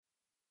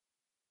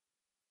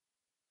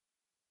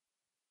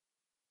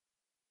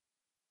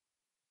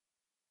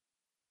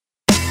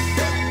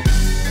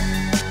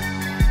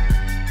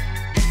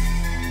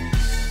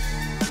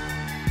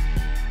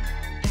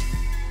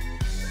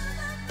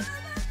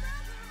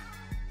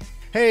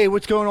Hey,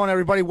 what's going on,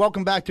 everybody?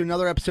 Welcome back to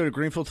another episode of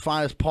Greenfield's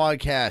Finest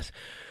Podcast.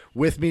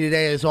 With me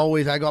today, as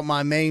always, I got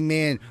my main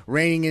man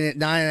reining in at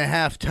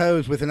 9.5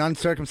 toes with an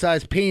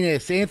uncircumcised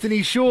penis, Anthony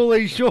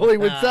Shuley. Shuley,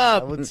 what's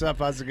up? What's up?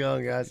 How's it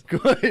going, guys?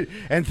 Good.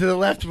 And to the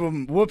left of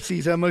him,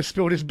 whoopsies, almost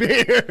spilled his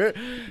beer.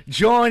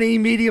 Johnny,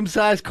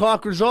 medium-sized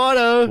cock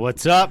risotto.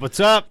 What's up? What's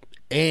up?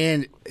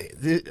 And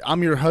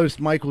I'm your host,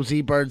 Michael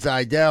Z.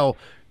 Birdseye-Dell.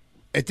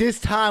 At this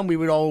time, we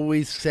would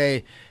always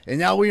say, and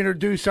now we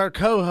introduce our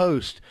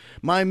co-host,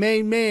 my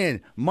main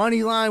man,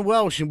 Moneyline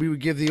Welsh, and we would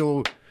give the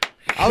old...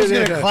 I was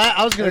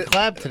gonna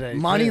clap today.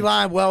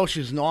 Moneyline Welsh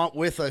is not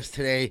with us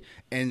today,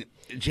 and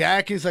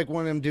Jack is like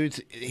one of them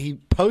dudes. He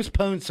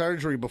postponed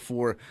surgery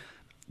before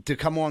to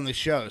come on the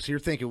show. So you're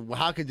thinking, well,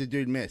 how could the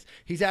dude miss?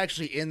 He's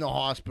actually in the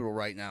hospital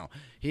right now.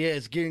 He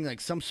is getting like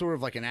some sort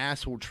of like an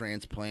asshole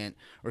transplant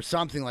or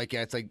something like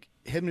that. It's like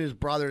him and his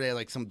brother, they had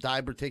like some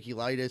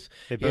diverticulitis.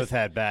 They both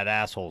had bad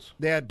assholes.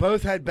 They had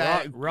both had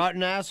bad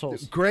rotten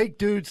assholes. Great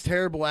dudes,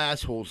 terrible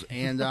assholes,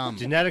 and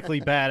genetically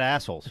bad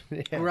assholes.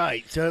 Yeah.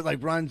 Right. So it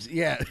like runs.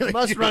 Yeah, it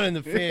must run in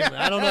the family.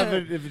 I don't know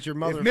if it's your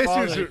mother, or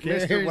father,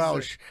 Mr.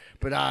 Welsh,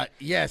 but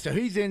yeah. So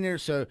he's in there.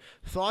 So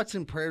thoughts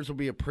and prayers will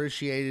be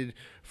appreciated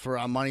for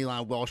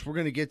Moneyline Welsh. We're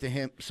going to get to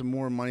him some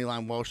more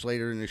Moneyline Welsh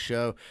later in the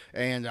show.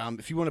 And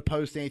if you want to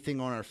post anything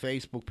on our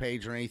Facebook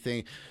page or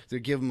anything to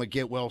give him a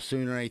get well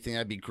soon or anything,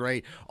 that'd be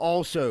great.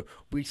 Also,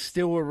 we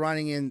still are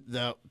running in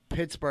the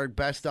Pittsburgh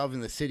Best of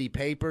in the city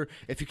paper.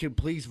 If you could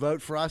please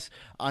vote for us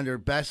under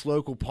Best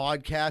Local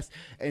Podcast.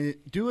 And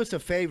do us a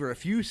favor.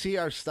 If you see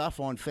our stuff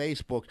on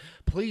Facebook,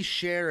 please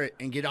share it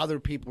and get other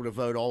people to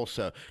vote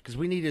also. Because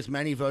we need as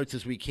many votes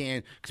as we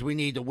can because we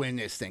need to win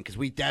this thing. Because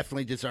we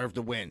definitely deserve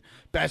to win.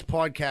 Best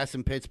podcast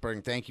in Pittsburgh.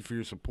 And thank you for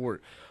your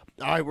support.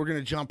 All right, we're going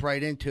to jump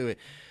right into it.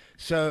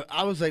 So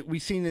I was like, we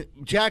seen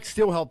that Jack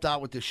still helped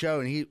out with the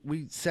show. And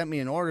we sent me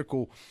an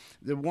article.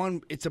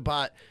 It's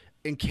about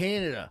in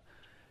Canada.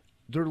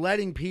 They're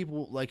letting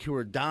people like who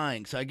are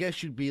dying. So I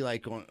guess you'd be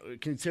like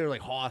consider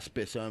like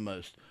hospice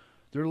almost.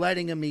 They're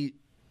letting them eat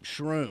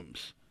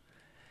shrooms.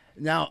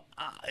 Now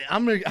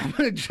I'm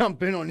gonna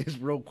jump in on this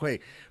real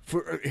quick.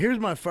 Here's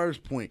my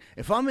first point.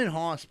 If I'm in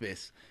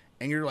hospice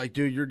and you're like,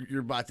 dude,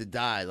 you're about to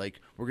die, like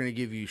we're gonna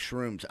give you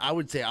shrooms, I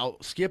would say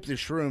I'll skip the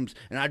shrooms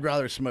and I'd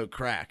rather smoke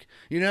crack.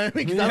 You know what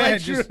I mean?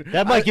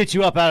 That might get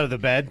you up out of the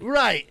bed,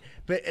 right?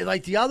 But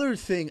like the other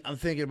thing I'm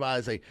thinking about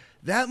is like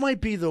that might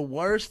be the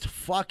worst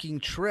fucking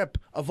trip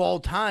of all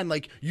time.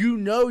 Like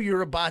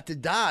you're about to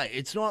die.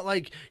 It's not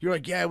like you're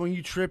like, yeah, when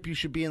you trip you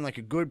should be in like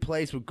a good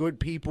place with good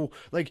people.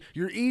 Like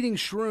you're eating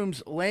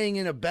shrooms laying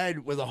in a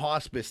bed with a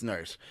hospice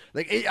nurse.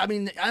 Like I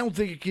don't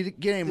think it could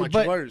get any much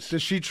worse.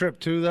 Does she trip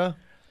too though?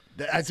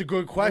 That's a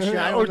good question.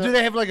 Or do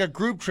they have like a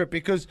group trip?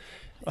 Because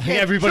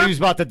everybody who's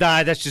about to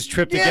die, that's just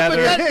trip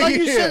together. But like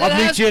you said,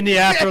 I'll meet you in the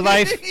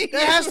afterlife.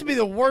 That has to be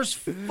the worst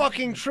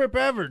fucking trip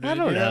ever, dude. I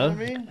don't know. What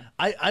I mean?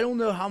 I don't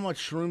know how much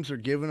shrooms are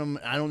giving them.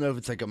 I don't know if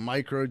it's like a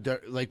micro.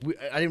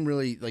 I didn't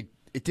really like.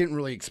 It didn't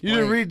really explain. You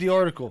didn't read the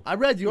article. I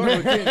read the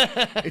article.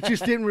 It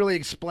just didn't really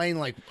explain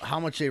like how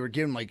much they were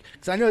giving. Like,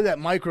 because I know that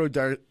micro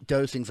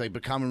dosing's like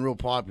becoming real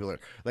popular.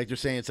 Like they're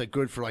saying it's like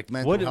good for like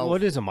mental health.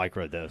 What is a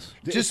micro dose?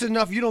 Just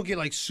enough. You don't get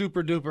like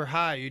super duper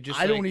high. You just.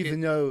 I don't even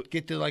know.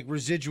 Get the like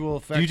residual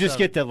effects. Do you just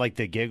get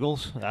the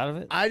giggles out of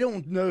it? I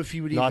don't know if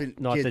you would even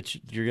that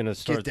you're gonna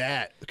start get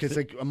that because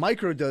like a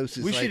micro dose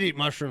is. We should eat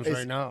mushrooms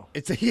right now.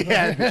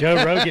 Yeah.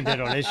 Joe Rogan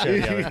did on his show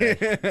the other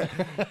day.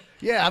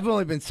 Yeah, I've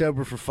only been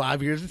sober for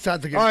 5 years. It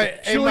sounds like all right.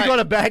 She only got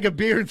a bag of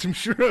beer and some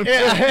shrooms.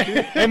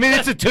 Yeah. I mean,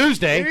 it's a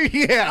Tuesday.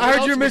 Yeah, I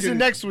heard you're missing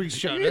next week's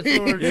show. That's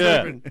what we're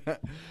tripping.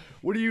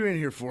 What are you in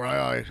here for?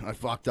 I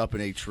fucked up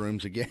and ate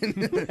shrooms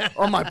again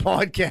on my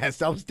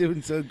podcast. I was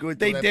doing so good.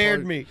 They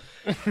dared me.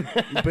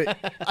 But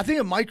I think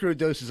a micro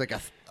dose is like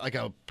a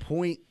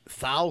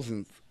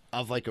 0.1000th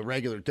of like a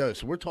regular dose.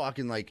 So we're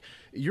talking like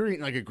you're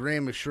eating like a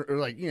gram of shroom, or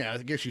like, you know, I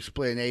guess you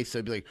split an eighth, so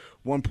it'd be like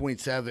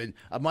 1.7.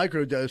 A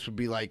micro dose would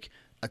be like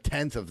a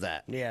tenth of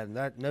that. Yeah,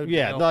 not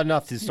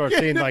enough to start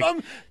seeing like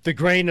the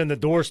grain in the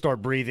door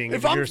start breathing.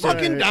 If I'm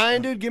fucking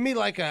dying, dude, give me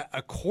like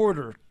a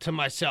quarter to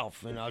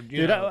myself, and I'll.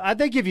 Dude, I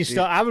think if you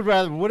stuff, I would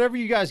rather whatever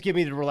you guys give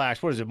me to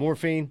relax. What is it,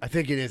 morphine? I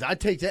think it is. I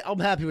take that. I'm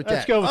happy with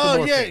Let's that. go with the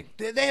morphine.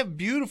 Yeah, they have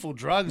beautiful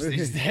drugs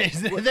these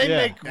days. They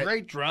make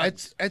great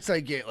drugs. It's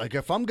like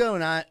if I'm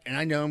going out and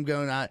I know I'm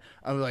going out,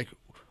 I'm like,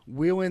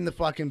 wheel in the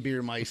fucking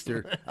beer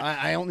meister.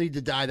 I don't need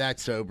to die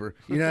that sober.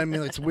 You know what I mean?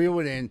 Let's wheel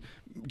it in.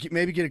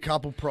 Maybe get a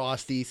couple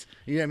Prosties.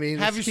 You know what I mean?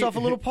 Have yourself a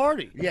little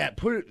party. Yeah,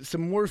 put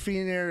some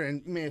morphine in there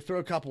and throw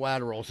a couple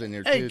Adderalls in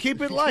there. Hey, too. keep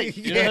it light.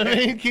 You know what I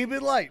mean? Keep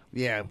it light.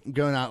 Yeah, I'm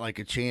going out like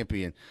a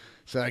champion.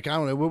 So like, I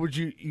don't know. What would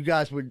you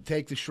guys would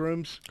take the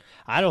shrooms?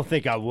 I don't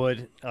think I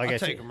would. I'll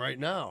take them right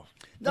now.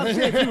 No,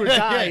 if you were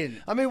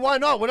dying. I mean, why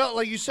not? Why not?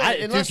 Like you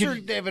said, unless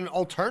they have an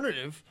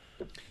alternative.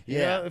 Yeah. You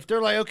know, if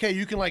they're like, okay,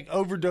 you can like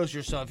overdose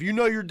yourself. You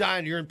know you're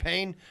dying. You're in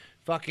pain.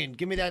 Fucking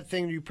give me that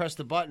thing where you press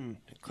the button.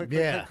 Click,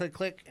 click,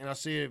 click, and I'll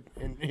see you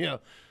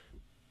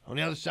on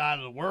the other side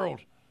of the world.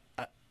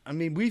 I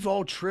mean, we've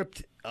all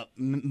tripped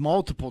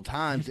multiple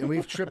times, and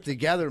we've tripped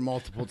together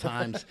multiple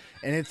times,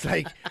 and it's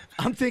like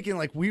I'm thinking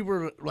like we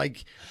were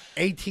like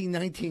 18,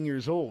 19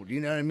 years old.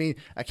 You know what I mean?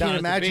 I can't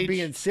imagine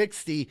being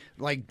 60,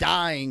 like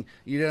dying.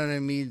 You know what I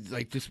mean?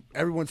 Like just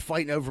everyone's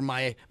fighting over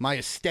my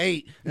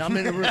estate, and I'm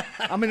in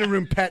a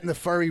room, petting the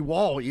furry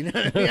wall. You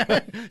know what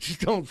I mean?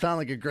 Just don't sound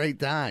like a great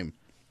time.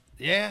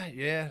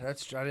 Yeah,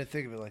 that's. I didn't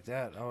think of it like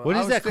that. What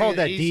is that called?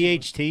 That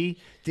DHT?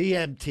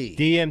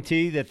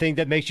 DMT, the thing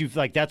that makes you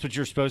like that's what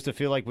you're supposed to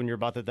feel like when you're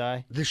about to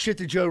die. The shit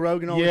that Joe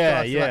Rogan always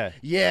talks about.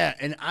 Yeah.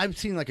 And I've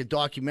seen like a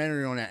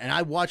documentary on it, and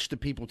I watched the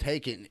people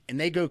take it, and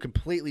they go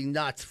completely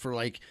nuts for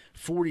like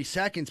 40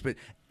 seconds. But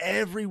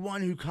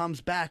everyone who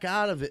comes back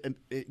out of it,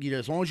 you know,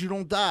 as long as you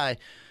don't die,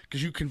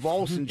 because you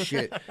convulse and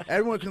shit,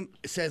 everyone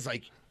says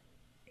like,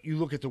 you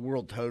look at the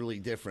world totally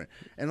different.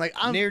 And like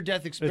I'm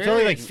near-death experience. It's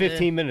only like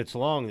 15 minutes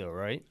long though,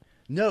 right?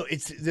 No,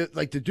 it's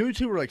like the dudes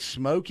who were like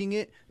smoking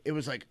it. It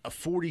was like a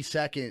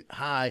 40-second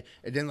high,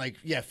 and then like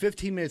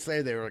 15 minutes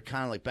later they were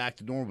kind of like back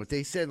to normal. But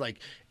they said like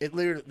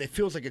it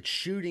feels like it's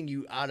shooting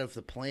you out of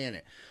the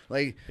planet.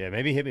 Like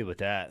maybe hit me with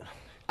that.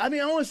 I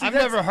mean, honestly, I've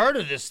never heard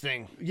of this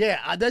thing.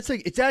 Yeah, that's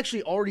like it's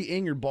actually already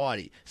in your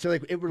body. So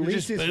like it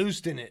releases. You're just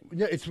boosting it.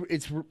 No,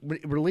 it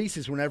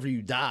releases whenever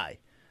you die.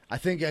 I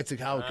think that's like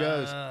how it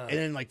goes. And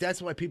then like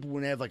that's why people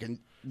when they have like a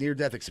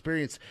near-death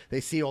experience, they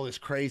see all this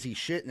crazy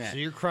shit in that. So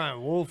you're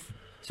crying wolf.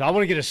 So I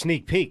want to get a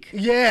sneak peek.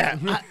 Yeah,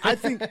 I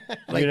think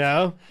like, you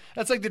know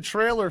that's like the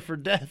trailer for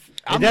death.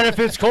 And then if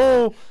it's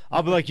cool,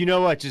 I'll be like, you know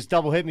what? Just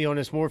double hit me on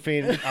this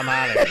morphine. I'm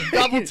out of it.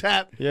 Double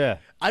tap. Yeah.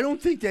 I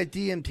don't think that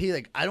DMT,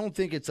 like, I don't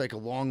think it's like a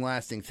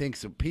long-lasting thing.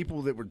 So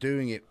people that were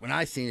doing it, when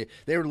I seen it,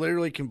 they were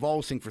literally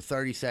convulsing for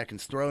 30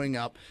 seconds, throwing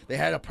up. They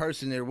had a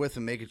person there with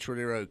them making sure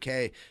they were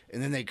okay,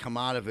 and then they come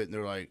out of it and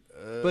they're like,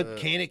 But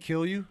can it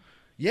kill you?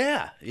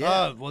 Yeah.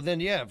 Well, then,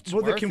 yeah.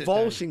 Well, the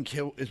convulsing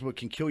is what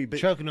can kill you. But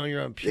choking on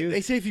your own puke.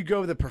 They say if you go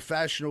with a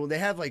professional, they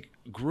have like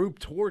group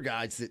tour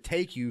guides that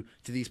take you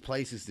to these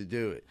places to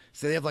do it.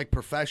 So they have like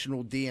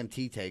professional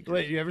DMT takers.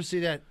 Wait, you ever see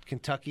that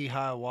Kentucky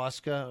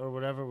ayahuasca or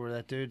whatever, where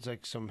that dude's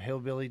like some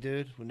hillbilly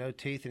dude with no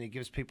teeth, and he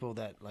gives people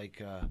that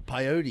like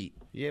peyote.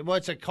 Yeah, well,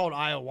 it's like called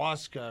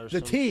ayahuasca or the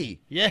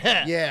tea.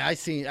 Yeah, yeah,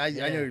 I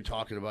know what you're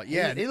talking about.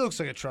 Yeah, he looks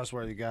like a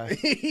trustworthy guy.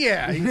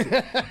 Yeah,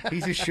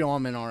 he's a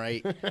shaman, all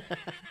right.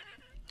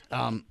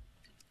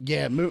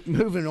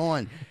 Moving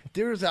on.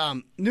 There's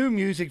new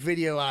music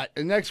video out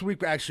next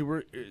week. Actually,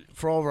 we're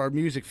for all of our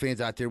music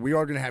fans out there, we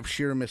are going to have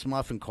Sheer Miss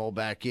Muffin call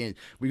back in.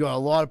 We got a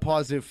lot of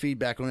positive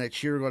feedback on that.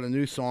 Sheer got a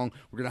new song.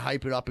 We're going to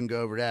hype it up and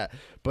go over that.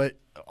 But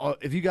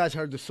if you guys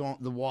heard the song,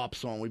 the WAP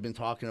song, we've been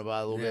talking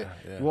about it a little bit.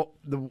 Yeah.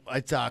 Well,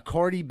 it's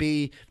Cardi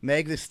B,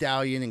 Meg Thee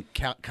Stallion, and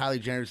Kylie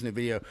Jenner's in the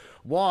video.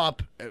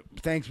 WAP,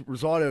 thanks,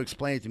 Rosaldo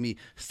explained it to me,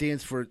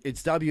 stands for,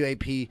 it's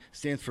WAP,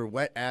 stands for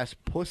wet ass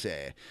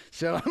pussy.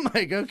 So I'm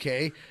like,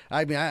 okay.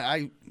 I mean,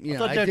 I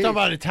thought they were talking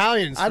about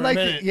Italians. I like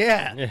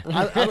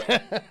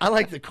I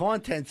like the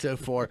content so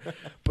far,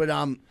 but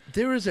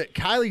there was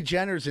Kylie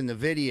Jenner's in the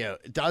video.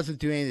 It doesn't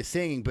do any of the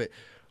singing, but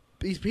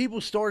these people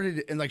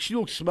started, and like she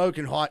looks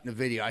smoking hot in the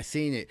video. I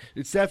seen it.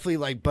 It's definitely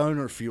like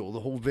boner fuel, the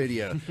whole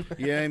video.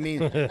 You know what I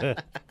mean?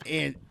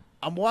 And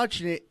I'm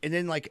watching it, and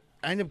then like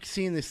I end up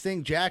seeing this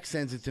thing. Jack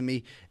sends it to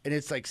me, and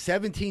it's like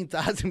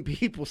 17,000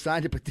 people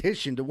signed a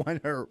petition to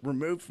want her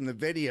removed from the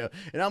video.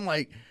 And I'm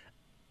like,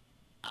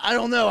 I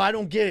don't know. I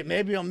don't get it.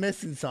 Maybe I'm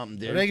missing something,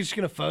 dude. Are they just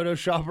going to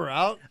Photoshop her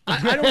out?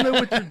 I don't know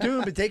what they're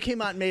doing, but they came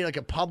out and made like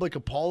a public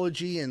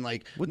apology and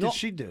like. What did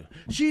she do?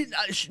 She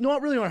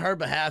not really on her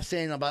behalf,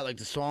 saying about like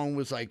the song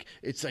was like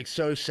it's like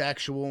so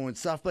sexual and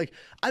stuff. Like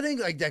I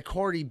think like that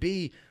Cardi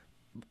B,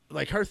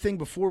 like her thing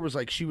before was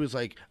like she was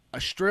like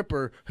a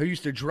stripper who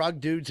used to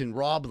drug dudes and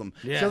rob them.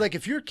 Yeah. So like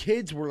if your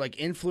kids were like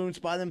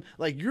influenced by them,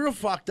 like you're a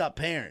fucked up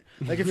parent.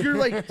 Like if you're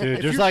like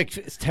dude, there's like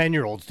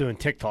 10-year-olds doing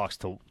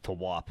TikToks to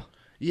WAP.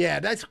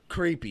 Yeah, that's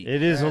creepy.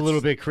 It is a little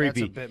bit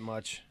creepy. That's a bit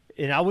much.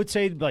 And I would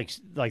say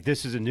like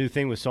this is a new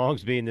thing with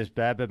songs being this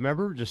bad. But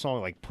remember the song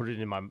like put it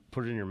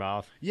in your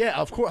mouth. Yeah,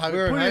 of course.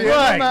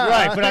 Right.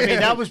 But I mean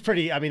that was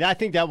pretty. I mean I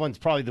think that one's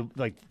probably the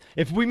like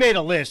if we made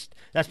a list,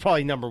 that's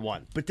probably number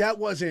one. But that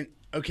wasn't.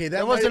 Okay,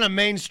 that wasn't a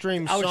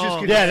mainstream song.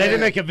 Just they didn't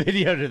make a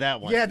video to that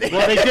one. Yeah, they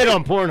did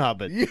on Pornhub,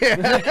 but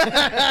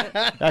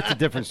that's a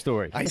different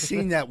story. I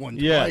seen that one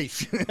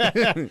twice.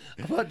 I'm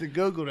about to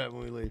Google that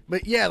when we leave.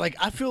 But yeah, like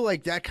I feel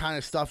like that kind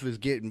of stuff is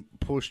getting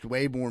pushed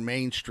way more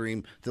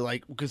mainstream to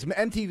like because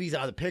MTV's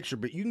out of the picture,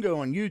 but you can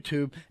go on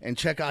YouTube and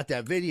check out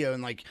that video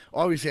and like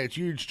obviously it's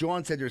huge.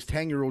 John said there's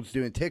 10-year-olds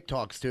doing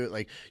TikToks to it.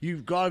 Like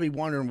you've got to be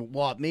wondering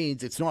what it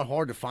means. It's not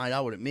hard to find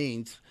out what it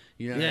means.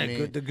 You know what I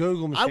mean? The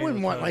Google machine. I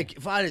wouldn't want like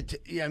if I had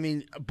I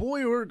mean, a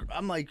boy or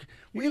I'm like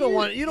you don't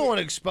want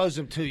to expose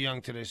them too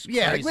young to this.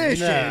 Yeah, crazy.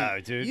 listen, no,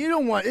 dude. You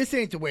don't want this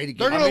ain't the way to get.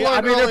 They're gonna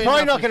I mean they're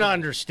probably not going to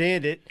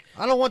understand it.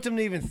 I don't want them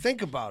to even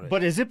think about it.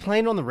 But is it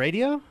playing on the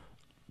radio?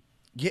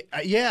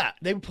 Yeah,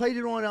 they played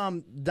it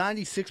on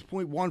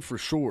 96.1 for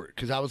sure.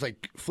 Because I was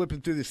like flipping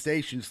through the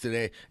stations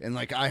today, and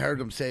like I heard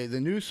them say the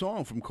new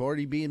song from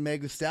Cardi B and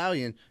Meg Thee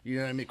Stallion. You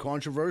know what I mean?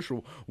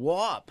 Controversial.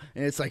 WAP.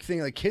 And it's like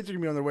thinking like kids are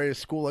gonna be on their way to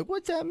school. Like,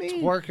 what's that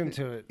mean? Working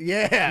to it.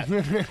 Yeah,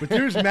 but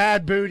there's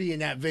mad booty in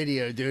that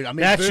video, dude. I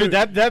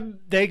mean,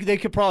 they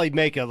could probably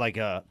make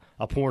a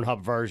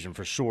Pornhub version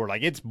for sure.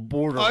 Like it's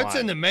borderline. Oh, it's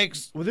in the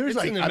mix. Well, there's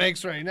in the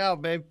mix right now,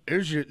 babe.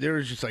 There's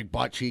just like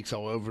butt cheeks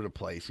all over the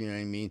place. You know what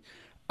I mean?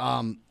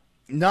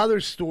 Another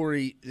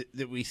story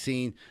that we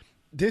seen.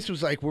 This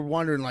was like we're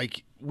wondering,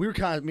 like we were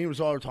kind of me and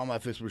Rizal were talking about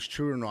if this was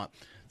true or not.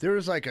 There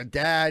was like a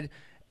dad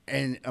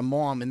and a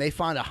mom, and they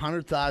found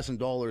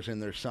 $100,000 in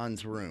their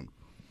son's room.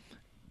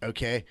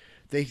 Okay,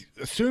 they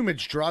assume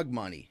it's drug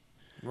money,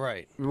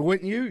 Right.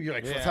 wouldn't you? You're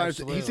like, Yeah,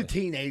 absolutely. he's a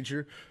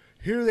teenager.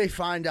 Here they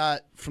find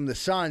out from the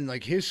son,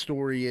 like his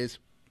story is,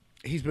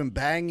 he's been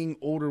banging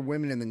older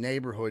women in the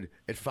neighborhood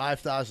at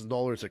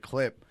 $5,000 a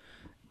clip.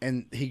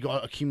 And he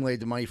accumulated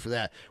the money for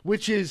that,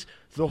 which is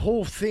the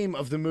whole theme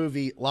of the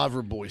movie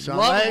Loverboy. So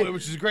Loverboy,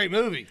 which is a great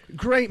movie.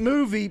 great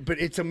movie, but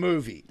it's a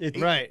movie.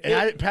 Right.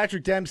 And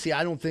Patrick Dempsey,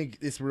 I don't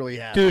think this really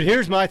happened. Dude,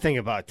 here's my thing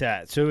about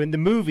that. So in the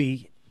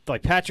movie,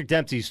 like Patrick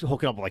Dempsey's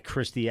hooking up with like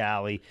Christy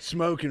Alley,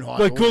 Smoking hot.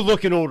 like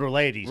good-looking older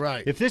ladies.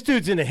 Right. If this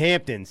dude's in the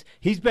Hamptons,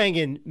 he's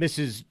banging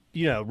Mrs.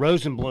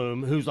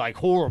 Rosenblum, who's like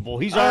horrible.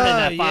 He's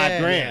earning that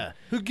 $5,000. Yeah.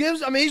 Who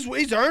gives? I mean,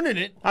 he's earning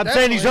it. I'm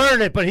saying he's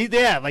earning it, but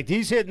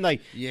he's hitting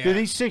like, Yeah. dude,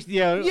 he's 60.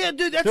 Yeah,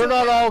 dude, that's they're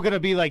not a- all gonna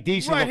be like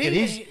decent Right, looking.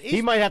 he's-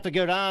 He might have to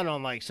go down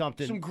on like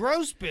something. Some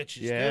gross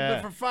bitches. Yeah.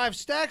 Dude, but for 5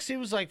 stacks, he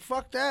was like,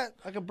 "Fuck that!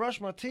 I can brush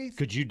my teeth."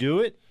 Could you do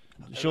it?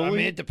 Surely. I mean,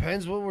 it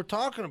depends what we're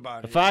talking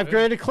about. here,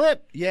 $5,000 dude. a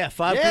clip. Yeah,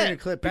 $5,000 Yeah, a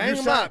clip. But bang your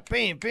them son- up,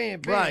 bam, bam,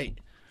 bam. Right.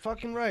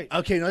 Fucking right.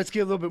 Okay, now let's get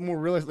a little bit more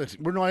realistic.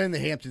 We're not in the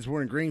Hamptons.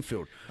 We're in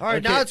Greenfield. All right,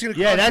 Okay. now it's gonna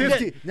Yeah, cost that's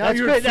 50. Now that's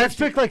you're good. at That's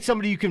 50. pick like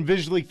somebody you can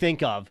visually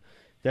think of.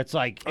 That's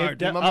like All right,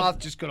 dude, my mouth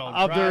just got all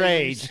of dry their when you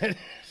age. said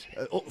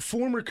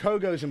Former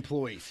Kogo's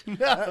employees.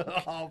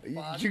 Oh,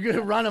 fuck. You're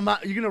gonna run them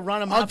out. You're gonna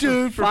run them I'll out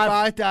do it for five.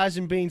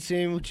 5,000 bean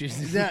sandwiches.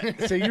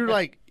 So you're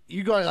like,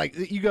 you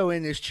go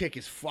in. This chick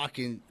is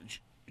fucking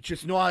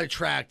just not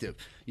attractive.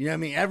 You know what I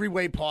mean? Every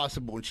way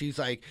possible. And she's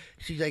like,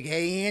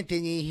 hey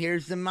Anthony,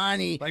 here's the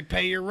money. Like,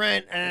 pay your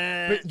rent.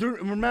 But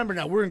remember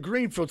now, we're in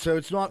Greenfield, so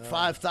it's not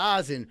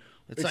 5,000.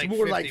 It's like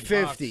more like 50.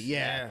 bucks.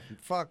 Yeah.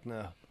 Fuck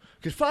no.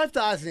 Because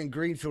 5,000 in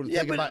Greenfield. Yeah,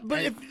 think but- about, but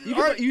and if- you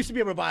all right, used to be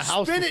able to buy a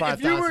house Spin for it,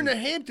 5,000. if you were in the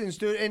Hamptons,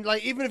 dude, and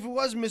like even if it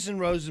was missing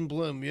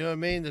Rosenblum, you know what I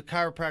mean, the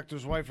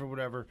chiropractor's wife or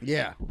whatever,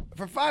 Yeah.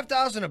 for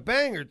 5,000 a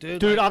banger,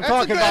 dude. Dude, like, I'm that's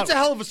talking about. that's a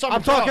hell of a summer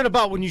I'm talking job.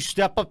 about when you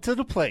step up to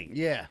the plate.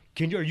 Yeah.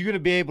 Are you going to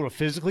be able to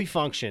physically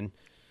function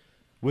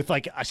with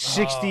like a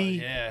 60,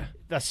 yeah.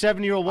 a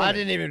 70-year-old woman?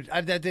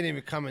 That didn't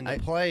even come into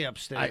play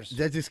upstairs.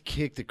 That just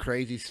kicked a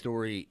crazy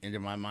story into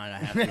my mind. I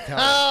have to tell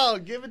you. Oh,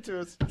 give it to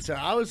us. So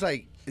I was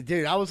like,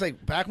 dude,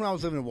 back when I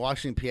was living in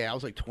Washington, PA, I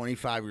was like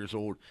 25 years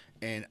old,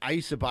 and I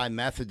used to buy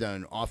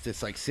methadone off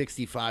this like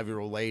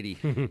 65-year-old lady.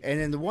 And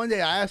then the one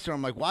day I asked her,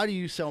 I'm like, why do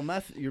you sell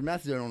your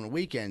methadone on the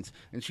weekends?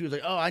 And she was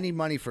like, oh, I need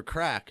money for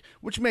crack,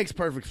 which makes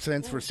perfect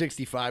sense for a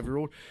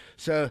 65-year-old.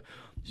 So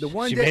the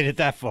one She day, made it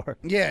that far.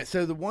 yeah.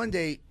 So the one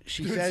day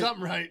she Doing said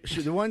something right.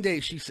 The one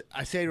day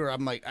I say to her, I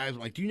was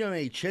like, do you know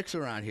any chicks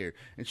around here?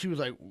 And she was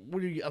like,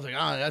 what are you? I was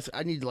like,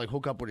 I need to like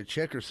hook up with a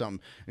chick or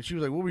something. And she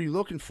was like, what were you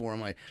looking for?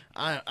 I'm like,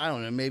 I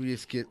don't know, maybe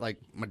just get like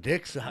my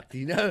dick sucked,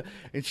 you know?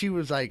 And she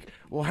was like,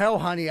 well, hell,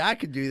 honey, I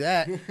could do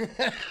that.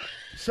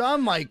 So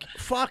I'm like,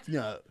 fuck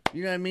no.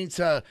 You know what I mean?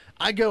 So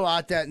I go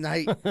out that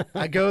night,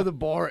 I go to the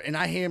bar, and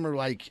I hammer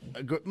like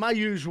my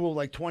usual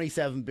like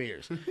 27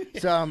 beers.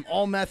 So I'm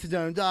all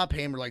methadoned up,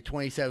 hammer like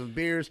 27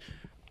 beers.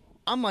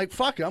 I'm like,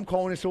 fuck it, I'm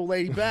calling this old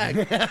lady back.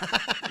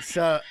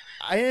 So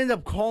I end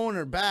up calling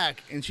her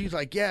back, and she's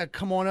like, yeah,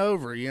 come on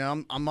over. You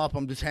know, I'm up,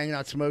 I'm just hanging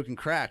out smoking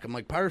crack. I'm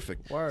like,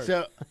 perfect. Word.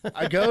 So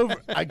I go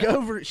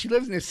over, she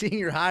lives in a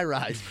senior high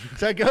rise.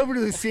 So I go over to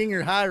the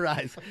senior high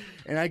rise,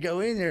 and I go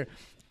in there,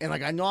 and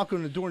like I knock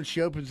on the door, and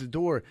she opens the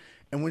door.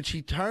 And when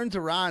she turns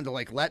around to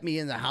like let me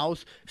in the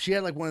house, she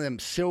had like one of them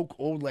silk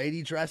old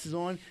lady dresses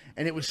on,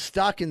 and it was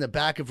stuck in the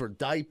back of her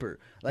diaper.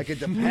 Like it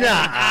depends.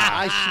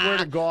 I swear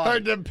to God. Her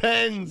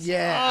depends.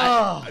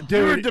 Yeah, Oh, dude.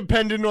 you were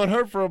depending on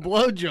her for a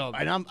blowjob.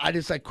 And I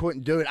just like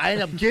couldn't do it. I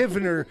ended up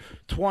giving her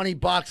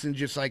 $20 and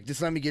just like,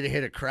 just let me get a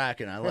hit of crack,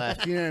 and I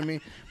left. You know what I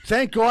mean?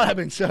 Thank God I've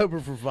been sober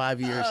for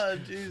 5 years. Oh,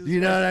 Jesus. You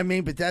know what I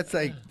mean? But that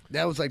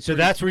was like. So pretty-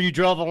 that's where you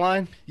draw the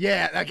line?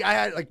 yeah. Like I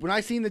had like when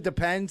I seen the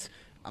Depends,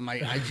 I'm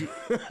like,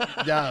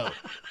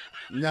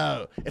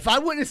 no. If I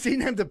wouldn't have seen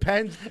them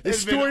Depends, the It'd been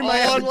story might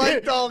have on like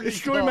the Doggy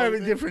story might have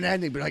Dog, a different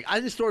ending. But like, I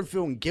just started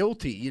feeling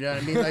guilty. You know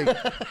what I mean? Like,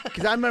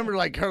 because I remember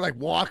like her like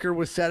walker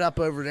was set up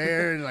over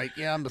there, and like,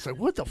 yeah, I'm just like,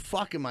 what the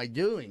fuck am I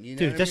doing? You know,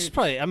 Dude, what that's I mean?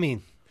 probably, I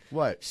mean,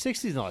 What?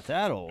 60's not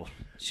that old.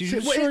 She's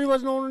Wait, sure he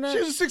wasn't older than that? She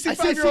was a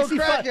 65-year-old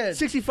crackhead.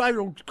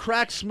 65-year-old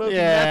crack smoking.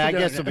 Yeah, I methadone.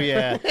 guess it'll be.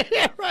 Yeah,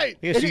 Right.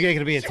 I guess you're going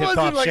to be in She tip-top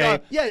wasn't like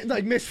shape. Yeah,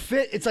 like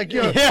misfit. It's like,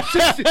 you know, Yeah.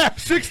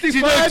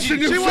 65 to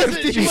new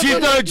 50. She's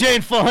no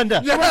Jane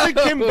Fonda. She wasn't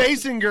Kim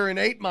Basinger in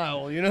 8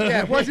 Mile, you know?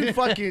 Yeah, it wasn't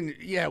fucking,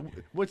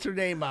 what's her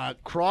name?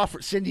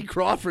 Crawford, Cindy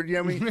Crawford, you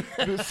know what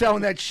I mean?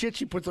 Selling that shit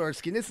she puts on her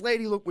skin. This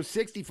lady was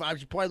 65.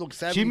 She probably looked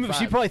 75.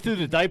 She probably threw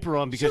the diaper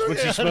on because when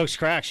she smokes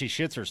crack, she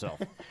shits herself.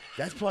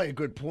 That's probably a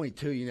good point,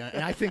 too, you know.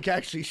 And I think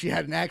actually she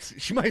had an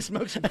accident. She might have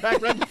smoked some crack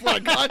right before I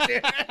got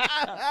there.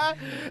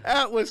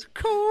 That was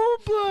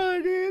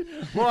cold-blooded.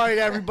 All right,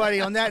 everybody.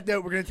 On that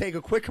note, we're going to take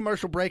a quick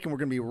commercial break, and we're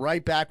going to be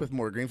right back with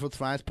more Greenfield's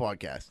Finest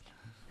Podcast.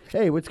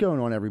 Hey, what's going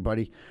on,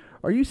 everybody?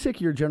 Are you sick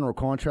of your general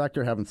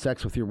contractor having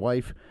sex with your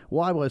wife?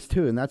 Well, I was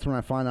too, and that's when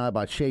I found out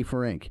about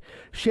Schaefer Inc.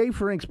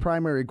 Schaefer Inc.'s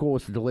primary goal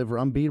is to deliver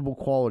unbeatable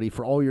quality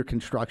for all your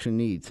construction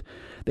needs.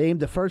 They aim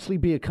to firstly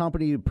be a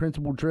company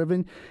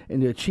principle-driven,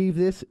 and to achieve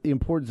this, the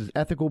importance is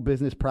ethical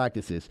business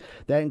practices.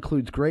 That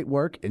includes great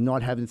work and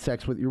not having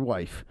sex with your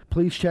wife.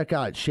 Please check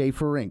out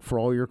Schaefer Inc. for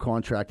all your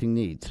contracting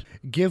needs.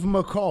 Give them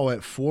a call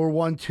at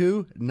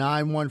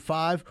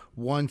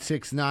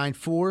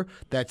 412-915-1694.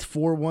 That's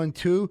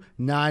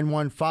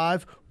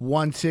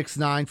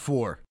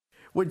 412-915-1694.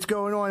 What's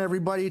going on,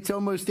 everybody? It's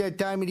almost that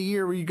time of the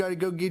year where you got to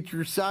go get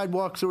your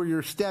sidewalks or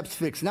your steps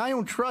fixed. And I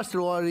don't trust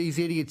a lot of these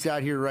idiots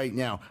out here right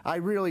now. I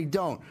really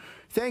don't.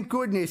 Thank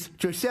goodness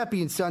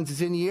Giuseppe and Sons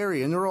is in the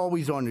area, and they're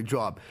always on the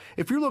job.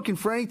 If you're looking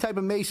for any type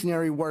of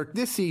masonry work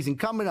this season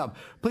coming up,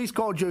 please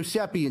call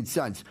Giuseppe and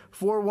Sons,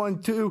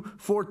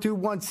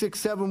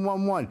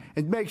 412-421-6711,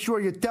 and make sure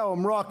you tell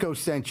them Rocco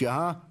sent you,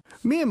 huh?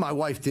 Me and my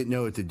wife didn't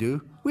know what to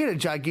do. We had a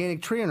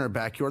gigantic tree in our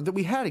backyard that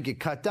we had to get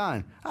cut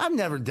down. I've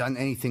never done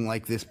anything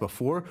like this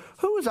before.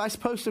 Who was I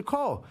supposed to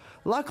call?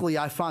 Luckily,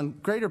 I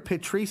found Greater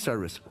Pitt Tree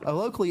Service, a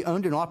locally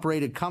owned and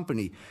operated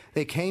company.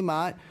 They came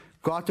out,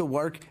 got to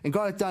work, and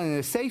got it done in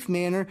a safe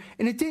manner,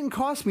 and it didn't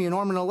cost me an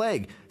arm and a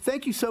leg.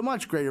 Thank you so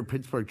much, Greater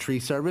Pittsburgh Tree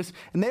Service.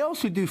 And they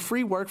also do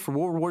free work for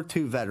World War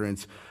II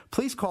veterans.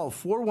 Please call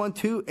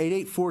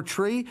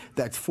 412-884-TREE.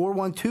 That's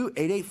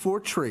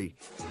 412-884-TREE.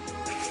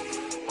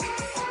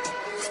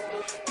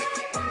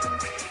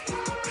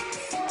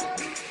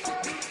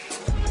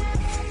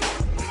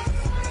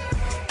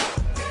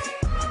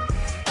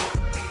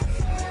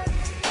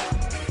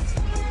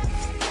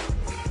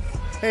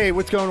 Hey,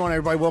 what's going on,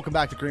 everybody? Welcome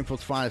back to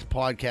Greenfield's Finest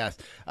Podcast.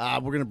 We're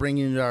going to bring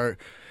you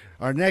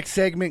our next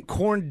segment,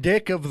 Corn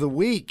Dick of the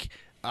Week.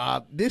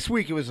 This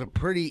week, it was a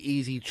pretty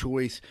easy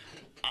choice.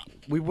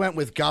 We went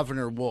with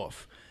Governor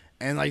Wolf.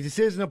 And, like, this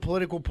isn't a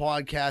political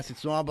podcast.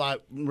 It's not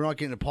about, we're not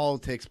getting into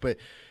politics, but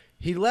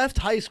he left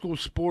high school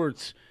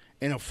sports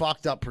in a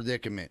fucked up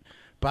predicament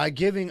by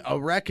giving a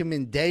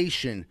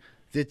recommendation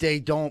that they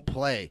don't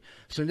play.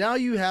 So now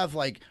you have,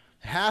 like,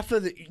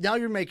 now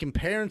you're making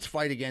parents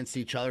fight against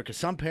each other because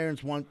some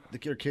parents want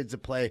their kids to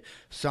play,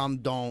 some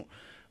don't.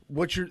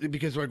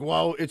 Because like,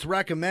 well, it's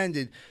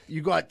recommended.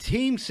 You got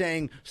teams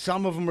saying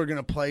some of them are going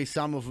to play,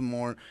 some of them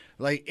aren't.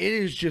 Like, it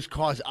has just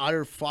caused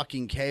utter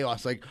fucking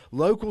chaos. Like,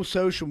 local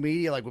social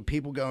media, like, with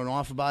people going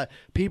off about it,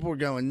 people are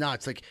going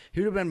nuts. Like,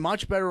 he would have been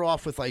much better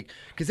off with, like,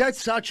 because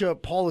that's such a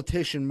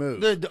politician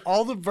move.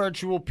 All the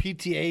virtual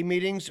PTA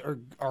meetings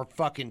are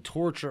fucking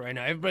torture right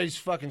now. Everybody's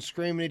fucking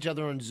screaming at each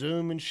other on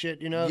Zoom and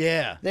shit, you know?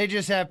 Yeah. They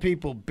just have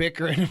people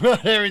bickering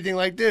about everything.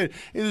 Like, dude,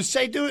 either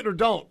say do it or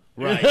don't.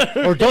 Right.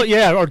 or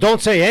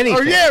don't say anything.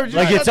 Or just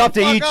like it's shut up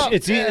the to fuck each. up.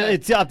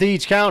 It's up to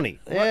each county.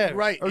 Yeah,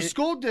 right. Or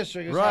school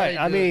district. Is Right.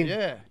 how I they do it. mean,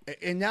 yeah.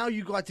 And now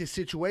you got this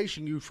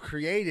situation you've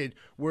created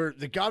where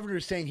the governor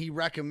is saying he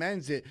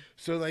recommends it.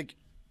 So, like,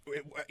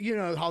 you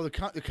know how the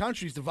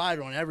country's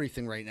divided on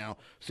everything right now.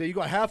 So you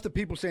got half the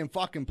people saying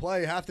fucking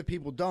play, half the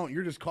people don't.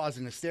 You're just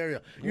causing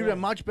hysteria. You'd have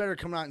much better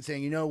coming out and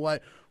saying, you know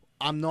what,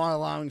 I'm not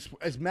allowing.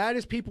 As mad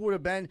as people would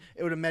have been,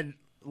 it would have made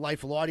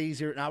life a lot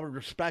easier, and I would have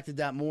respected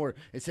that more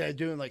instead of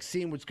doing, like,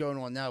 seeing what's going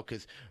on now.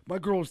 Because my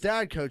girl's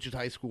dad coaches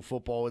high school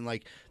football, and,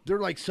 like, they're,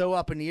 like, so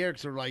up in the air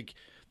because they're, like,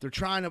 they're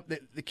trying to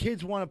 – the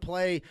kids want to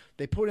play.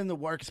 They put in the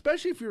work,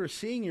 especially if you're a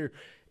senior.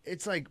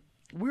 It's like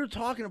we were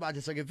talking about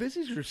this. Like, if this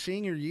is your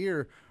senior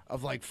year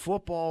of, like,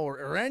 football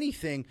or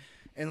anything –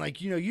 and,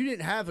 like, you know, you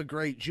didn't have a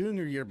great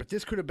junior year, but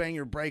this could have been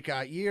your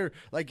breakout year.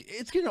 Like,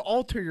 it's going to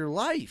alter your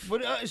life.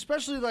 But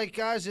especially, like,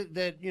 guys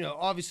that, you know,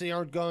 obviously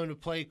aren't going to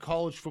play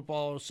college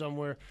football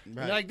somewhere.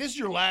 Right. Like, this is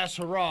your last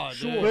hurrah.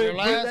 Sure. Dude. But Your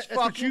last that's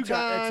what fucking you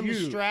got. That's time.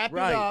 you. Strap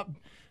Right. it up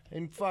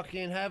and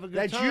fucking have a good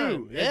That's time.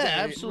 you. Yeah,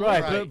 That's-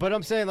 absolutely. Right. But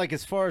I'm saying, like,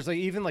 as far as, like,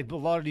 even, like, a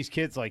lot of these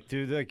kids, like,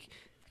 dude, like,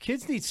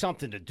 kids need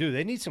something to do.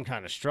 They need some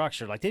kind of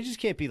structure. Like, they just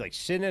can't be, like,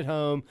 sitting at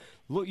home,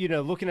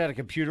 looking at a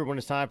computer when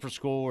it's time for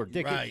school or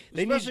Right.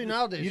 They Especially need,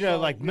 nowadays, you know, so,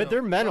 like, you know,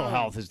 their mental right.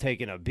 health is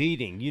taking a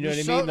beating. You know what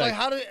I So, mean? like,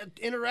 how to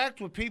interact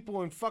with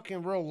people in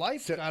fucking real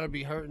life got to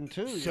be hurting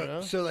too. So, you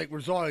know? so like,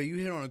 Rosario, you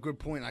hit on a good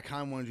point. And I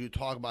kind of wanted you to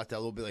talk about that a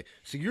little bit. Like,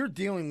 so you're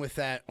dealing with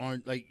that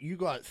on, like, you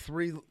got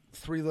three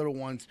little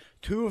ones.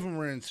 Two of them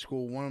are in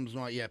school. One of them's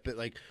not yet. But,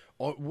 like,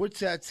 Or what's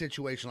that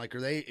situation like?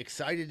 Are they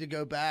excited to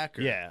go back?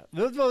 Or? Yeah,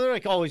 they're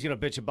like always going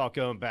to bitch about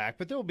going back,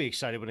 but they'll be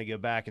excited when they go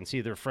back and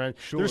see their friends,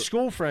 their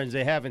school friends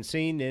they haven't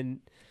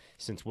seen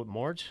since what,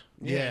 March?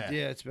 Yeah,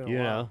 it's been a You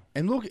while. know,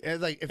 And look,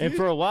 like, if and you,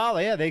 for a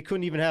while, yeah, they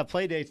couldn't even have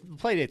play dates.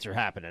 Play dates are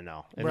happening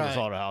now in the Right.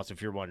 Rosado house,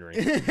 if you're wondering.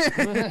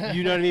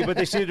 You know what I mean? But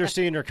they're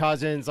seeing their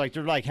cousins, like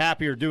they're like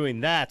happier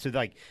doing that. So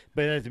like,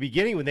 but at the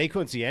beginning when they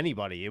couldn't see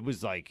anybody, it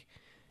was like,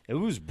 it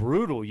was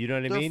brutal. You know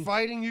what I They're mean?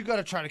 fighting. You got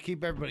to try to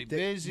keep everybody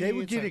busy. they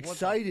would It's get like, what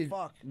the excited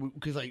fuck?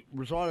 because like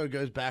Rosado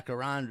goes back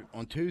around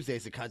on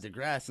Tuesdays to cut the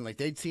grass, and like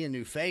they'd see a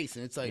new face,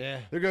 and it's like Yeah.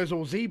 there goes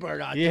old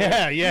Z-Bird out there.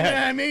 Yeah, You know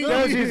what I mean?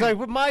 So he's like,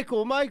 well,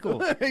 Michael.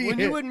 When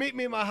you would meet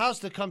me at my house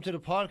to come to the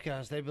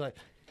podcast, they'd be like,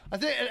 I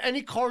think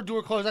any car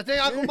door closed. I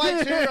think Uncle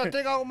Mike's here. I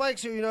think Uncle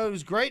Mike's here. You know, it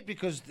was great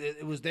because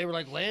they were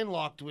like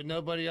landlocked with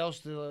nobody else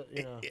to,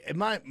 you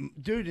know.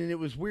 Dude, and it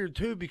was weird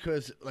too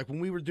because like when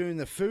we were doing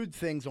the food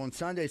things on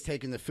Sundays,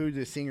 taking the food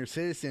to the senior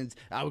citizens,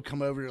 I would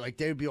come over like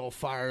they'd be all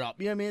fired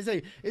up. You know what I mean? It's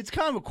like it's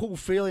kind of a cool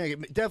feeling.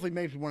 Like, it definitely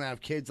makes me want to have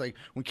kids. Like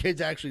when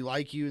kids actually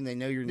like you and they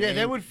know your name. Yeah,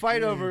 they would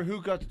fight over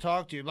who got to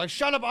talk to you. Like,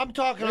 shut up, I'm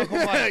talking, Uncle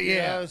Mike.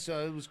 Yeah. You know,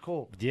 so it was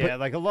cool. Yeah,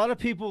 like a lot of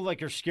people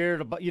like are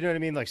scared about, you know what I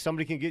mean? Like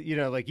somebody can get, you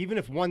know, like even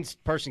if one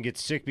person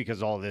gets sick because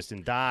of all this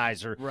and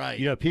dies, or Right.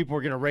 you know, people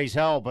are gonna raise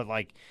hell. But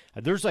like,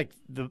 there's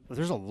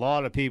a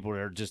lot of people that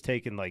are just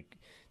taking like,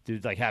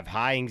 dude, like have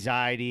high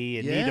anxiety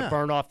and need to Yeah.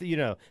 burn off. You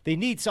know, they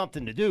need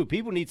something to do.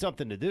 People need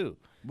something to do.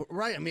 But,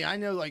 right. I mean, I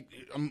know like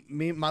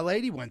my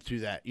lady went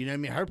through that. You know what I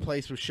mean? Her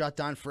place was shut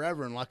down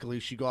forever, and luckily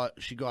she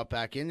got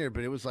back in there.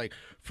 But it was like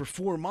for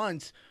 4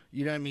 months.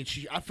 You know what I mean?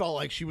 I felt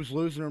like she was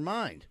losing her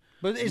mind.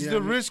 But is You know the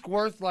what I mean? risk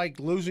worth like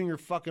losing your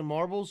fucking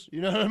marbles?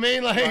 You know what I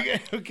mean?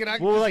 Like, can I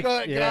Well, just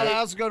like, get out of the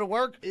house and go to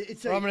work?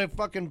 It's Or I'm like- gonna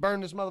fucking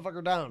burn this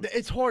motherfucker down.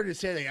 It's hard to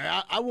say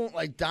that. I won't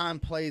like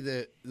downplay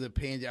the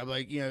pandemic.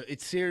 Like, you know,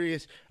 it's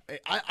serious.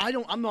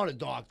 I'm not a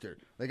doctor.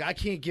 Like I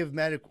can't give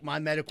my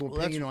medical Well,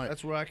 that's, opinion on it.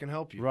 that's where I can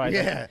help you. Right.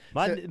 Yeah.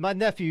 My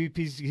nephew,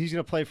 he's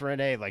gonna play for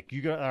NA. Like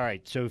you go, all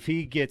right. So if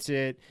he gets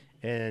it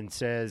and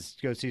says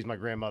go sees my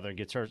grandmother and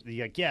gets her,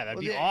 you're like, yeah, that'd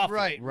be Well, yeah, awful.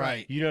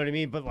 right. You know what I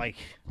mean? But like.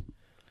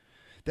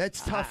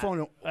 That's tough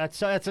on. That's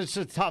just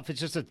a tough.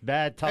 It's just a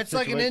bad tough. It's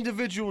like an situation.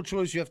 individual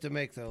choice you have to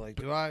make, though. Like,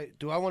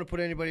 do I want to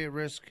put anybody at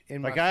risk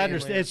in Like my I family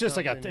understand. or It's just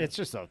like something? it's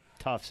just a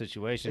tough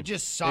situation. It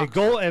just And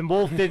sucks. And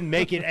Wolf didn't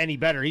make it any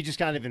better. He just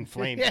kind of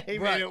inflamed. Yeah, it. he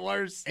Right. made it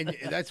worse. And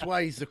that's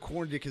why he's the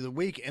corn dick of the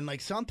week. And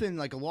like something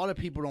like a lot of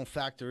people don't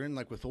factor in,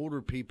 like with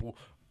older people.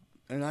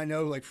 And I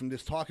know, like from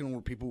just talking to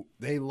older people,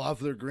 they love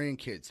their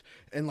grandkids,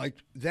 and like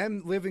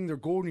them living their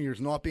golden years,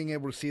 not being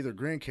able to see their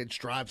grandkids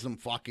drives them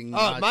fucking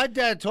nuts. My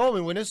dad told me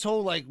when this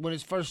whole when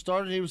it first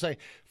started, he was like,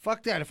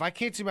 "Fuck that! If I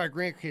can't see my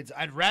grandkids,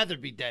 I'd rather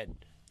be dead."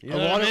 You know A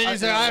what lot I of- mean?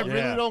 He's like, I Yeah.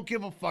 really don't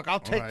give a fuck. I'll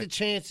take the Right.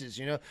 chances,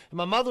 you know. And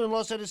my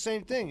mother-in-law said the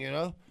same thing, you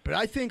know. But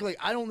I think, like,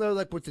 I don't know,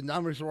 like, what the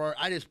numbers are.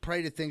 I just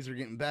pray that things are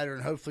getting better,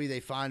 and hopefully they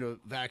find a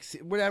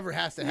vaccine. Whatever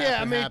has to happen.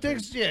 Yeah, I mean,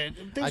 happens.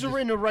 things I are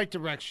in the right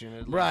direction. at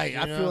least, Right. you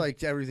I know? feel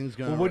like everything's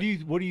going. Well, what do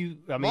you?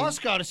 I mean,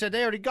 Moscow said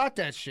they already got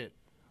that shit.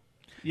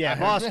 yeah,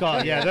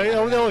 Moscow. Yeah,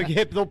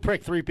 they'll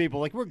prick 3 people.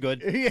 Like we're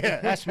good.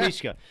 Yeah, that's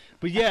Mishka.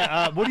 But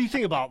yeah, what do you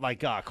think about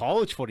like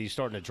college footy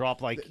starting to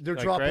drop like They're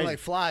dropping crazy? like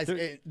flies.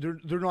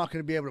 They're not going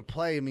to be able to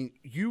play. I mean,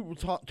 you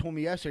told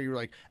me yesterday, you were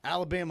like,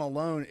 Alabama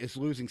alone is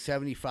losing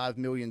 $75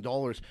 million.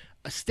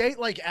 A state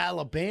like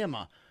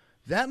Alabama,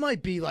 that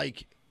might be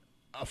like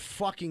a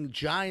fucking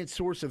giant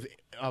source of the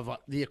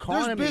There's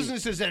economy.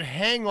 businesses that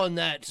hang on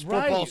that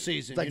football Right.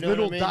 season. Like you know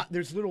little, what I mean?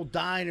 there's little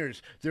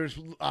diners. There's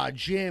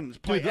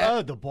gyms.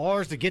 Dude, the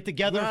bars to get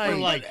together for Right.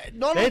 like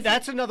Not only-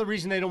 that's another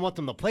reason they don't want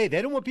them to play.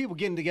 They don't want people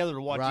getting together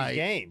to watch these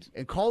games.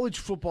 And college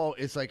football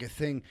is like a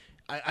thing.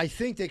 I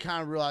think they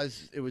kind of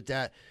realize it with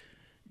that.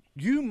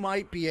 You're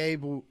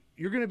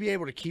going to be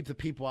able to keep the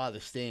people out of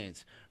the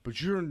stands,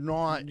 but you're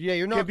not. Yeah,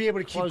 you're not going to be able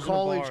to keep closing the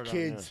bar college down,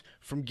 kids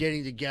from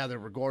getting together,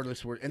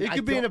 regardless where. And It I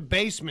could be in don't- a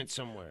basement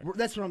somewhere.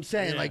 That's what I'm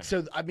saying. Yeah. Like,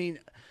 so I mean,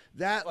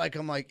 that like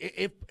I'm like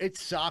it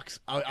sucks.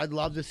 I'd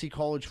love to see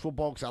college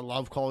football because I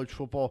love college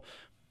football,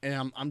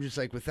 and I'm just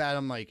like with that.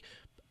 I'm like,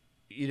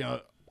 you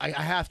know, I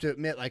have to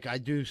admit, like I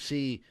do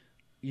see,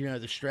 you know,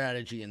 the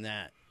strategy in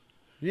that.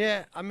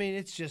 Yeah, I mean,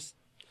 it's just.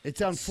 It's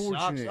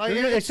unfortunate. Sucks. They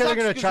it said they're sucks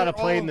going to 'cause try to they're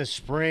play in all- the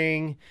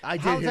spring. I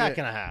did How's hear that that.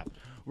 going to happen?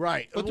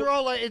 Right. But they're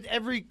all like,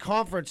 every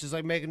conference is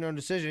like making their own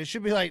decision. It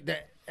should be like the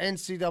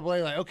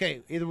NCAA, like,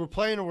 okay, either we're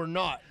playing or we're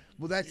not.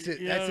 Well, that's it.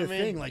 You know That's what the I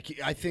mean? thing. Like,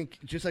 I think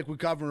just like with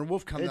Governor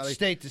Wolf coming It's out,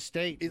 state to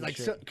state. it, and like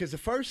shit. because the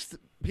first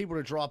people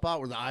to drop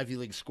out were the Ivy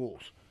League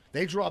schools.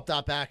 They dropped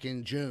out back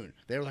in June.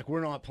 They were like, "We're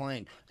not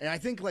playing," and I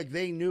think like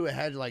they knew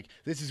ahead, like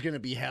this is going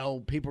to be hell.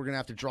 People are going to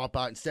have to drop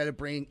out instead of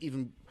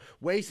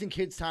wasting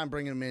kids' time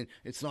bringing them in.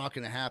 It's not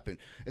going to happen.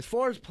 As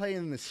far as playing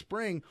in the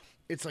spring,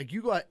 it's like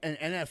you got an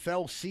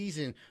NFL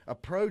season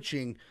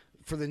approaching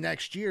for the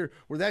next year,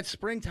 where that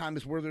springtime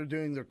is where they're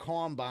doing their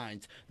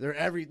combines, their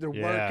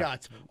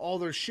workouts, all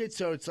their shit.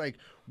 So it's like,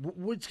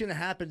 what's going to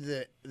happen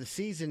to the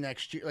season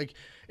next year? Like,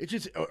 it's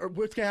just, or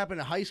what's going to happen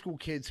to high school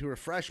kids who are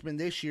freshmen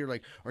this year?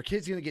 Like, are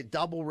kids going to get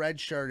double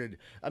redshirted?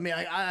 I mean,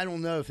 I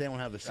don't know if they don't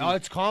have the season. Oh,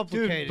 it's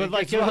complicated. Dude, but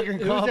like, it's fucking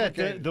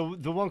complicated.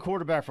 the one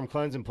quarterback from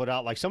Clemson put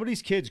out, like, some of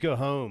these kids go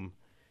home,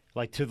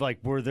 like, to like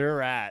where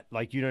they're at,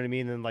 like, you know what I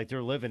mean, and like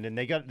they're living, and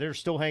they're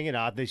still hanging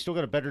out. They still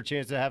got a better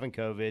chance of having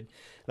COVID.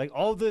 Like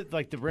all the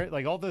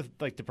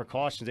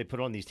precautions they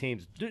put on these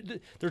teams,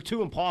 they're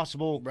too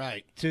impossible,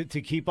 right, to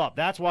keep up.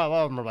 That's why a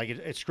lot of them are like,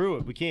 screw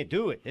it, we can't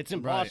do it. It's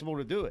impossible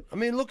to do it. I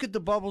mean, look at the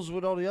bubbles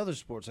with all the other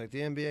sports, like the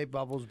NBA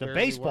bubbles. The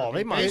baseball,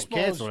 they might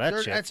cancel that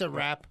shit. That's a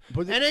wrap.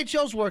 But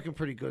NHL's working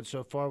pretty good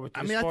so far with.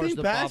 I think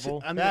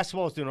bubble.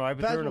 Basketball's doing all right,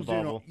 but they're in a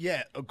bubble.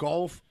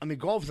 Golf. I mean,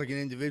 golf is like an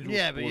individual.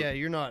 Yeah, sport. but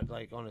you're not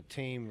like on a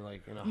team,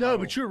 like in a no, huddle.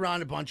 but you're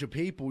around a bunch of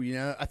people. You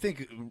know, I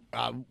think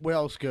what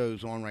else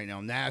goes on right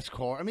now?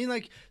 NASCAR. I mean,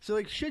 like, so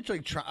like shit's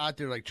like out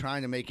there like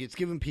trying to make it. It's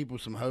giving people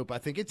some hope. I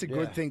think it's a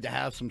good thing to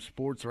have some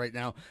sports right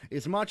now.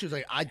 As much as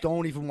like I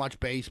don't even watch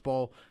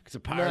baseball because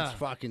the Pirates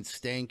fucking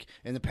stink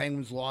and the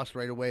Penguins lost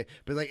right away.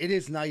 But like it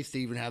is nice to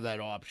even have that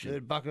option. The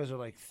Buccos are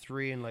like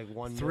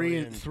 3-1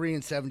 3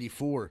 and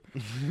 74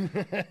 in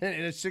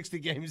a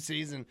 60-game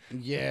season.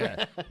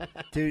 Yeah,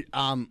 dude.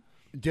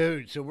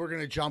 Dude, so we're going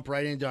to jump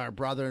right into our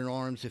Brother in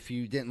Arms. If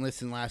you didn't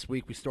listen last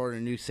week, we started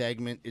a new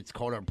segment. It's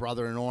called our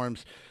Brother in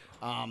Arms.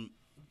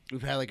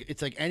 We've had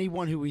it's like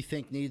anyone who we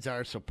think needs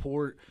our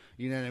support,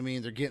 you know what I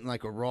mean? They're getting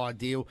like a raw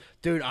deal.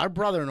 Dude, our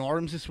Brother in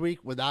Arms this week,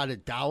 without a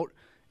doubt,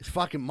 is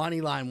fucking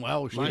Moneyline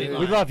Welsh. We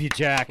love you,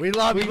 Jack. We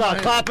love you.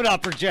 Clap it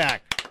up for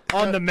Jack.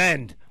 On the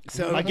mend.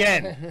 So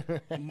again,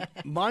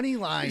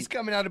 Moneyline. He's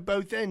coming out of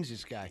both ends,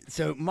 this guy.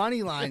 So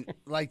Moneyline,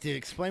 like to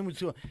explain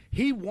what's going on,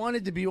 he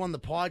wanted to be on the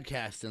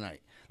podcast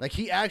tonight. Like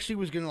he actually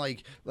was gonna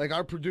like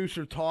our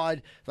producer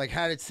Todd like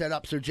had it set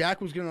up so Jack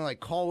was gonna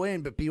like call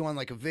in but be on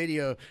like a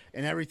video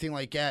and everything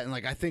like that, and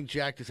like I think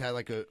Jack just had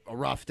like a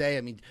rough day.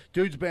 I mean,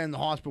 dude's been in the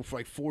hospital for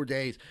like 4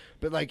 days,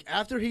 but like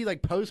after he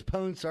like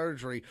postponed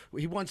surgery,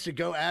 he wants to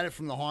go at it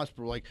from the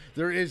hospital. Like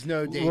there is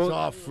no days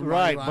off. From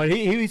right, Moneyline. but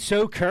he was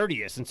so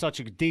courteous and such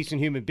a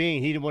decent human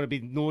being. He didn't want to be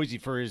noisy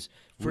for his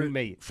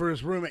roommate. For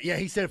his roommate, yeah.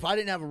 He said if I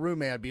didn't have a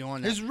roommate, I'd be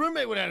on that. His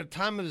roommate would have had a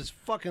time of his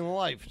fucking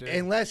life, dude.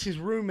 Unless his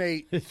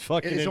roommate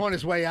is on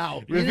his way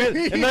out.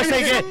 Unless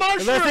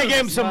they gave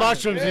him some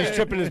mushrooms and he's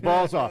tripping his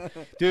balls off.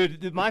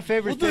 Dude, my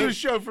favorite thing. We'll do the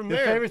show from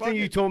there. The favorite thing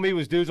you told me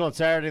was dudes on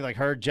Saturday like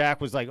heard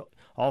Jack was like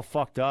all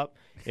fucked up.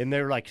 And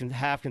they were like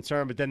half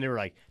concerned, but then they were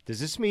like, does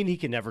this mean he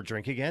can never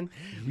drink again?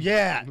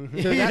 Yeah.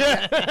 So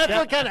that's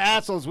what kind of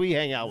assholes we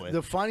hang out with.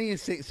 The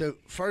funniest thing, so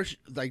first,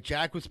 like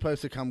Jack was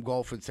supposed to come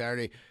golfing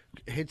Saturday,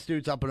 hits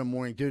dudes up in the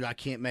morning, dude, I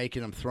can't make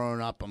it, I'm throwing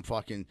up,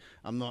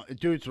 I'm not,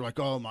 dudes were like,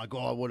 oh my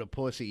God, what a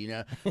pussy, you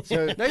know?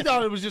 So they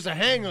thought it was just a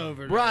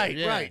hangover.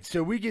 Right.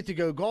 So we get to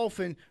go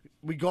golfing,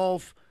 we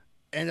golf,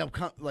 end up,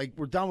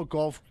 we're done with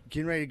golf,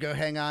 getting ready to go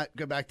hang out,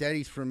 go back to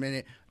Eddie's for a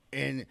minute,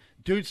 and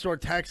dude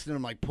started texting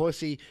him like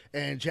pussy,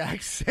 and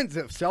Jack sends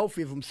a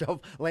selfie of himself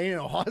laying in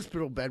a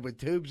hospital bed with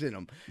tubes in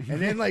him.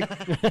 And then like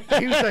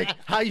he was like,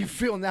 how you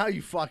feel now,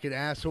 you fucking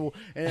asshole?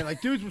 And then like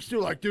dudes were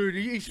still like, dude,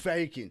 he's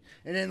faking.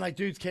 And then like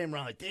dudes came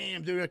around like,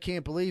 damn, dude, I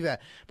can't believe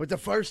that. But the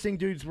first thing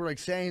dudes were like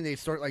saying,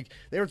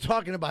 they were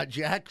talking about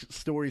Jack's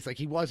stories like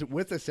he wasn't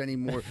with us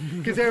anymore.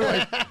 Because they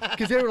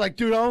were like,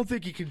 dude, I don't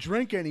think he can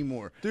drink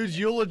anymore. Dudes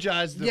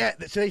eulogized him. Yeah,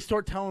 so they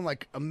start telling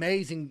like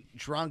amazing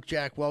drunk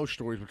Jack Welch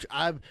stories, which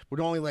I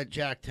would only let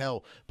Jack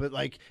tell, but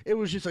like it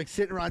was just like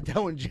sitting around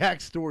telling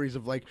Jack stories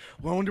of like,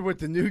 well, I wonder what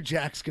the new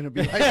Jack's gonna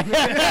be like.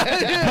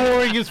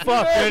 Boring as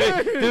fuck.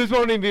 Dudes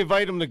won't even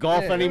invite him to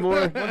golf anymore.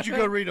 Why don't you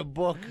go read a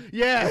book?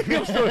 Yeah,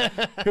 he'll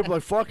be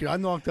like, fuck it, I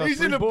knocked out. He's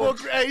in a book.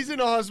 He's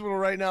in a hospital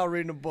right now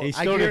reading a book. He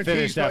still didn't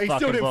finish that fucking book. He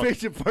still didn't finish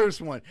the first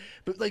one.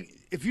 But like,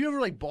 if you ever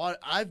like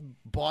I've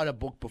bought a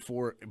book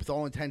before with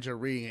all intention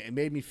of reading it. It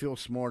made me feel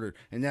smarter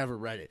and never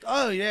read it.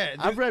 Oh yeah,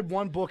 I've read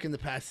one book in the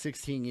past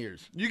 16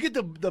 years. You get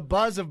the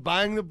buzz of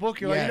buying the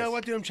book. You're like, you know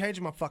what, dude? I'm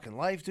changing my fucking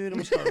life, dude. I'm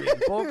gonna start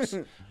reading books.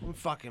 I'm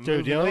fucking.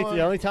 Dude, the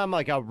only time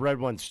like I read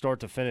one start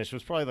to finish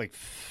was probably like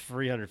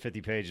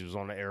 350 pages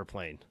on an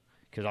airplane.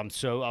 Because I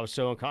was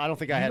so I don't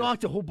think I had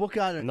knocked the whole book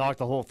out. Knocked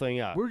the whole thing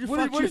out. Where did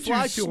you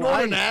fly to?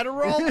 Snort an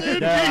Adderall,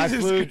 dude? No, I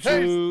flew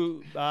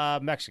to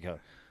Mexico.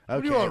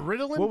 Okay. What are you on,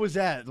 Ritalin? What was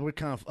that?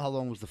 How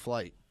long was the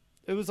flight?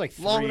 It was like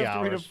 3 long enough hours.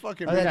 to read a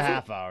fucking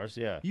 3.5 hours.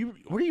 Yeah.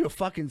 What are you, a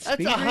fucking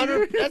speed That's 100.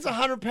 reader? That's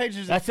 100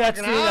 pages. That's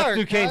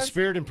Duquesne's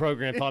Spirited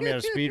program taught me how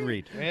to speed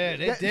read. Yeah,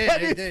 they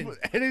did.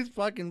 It is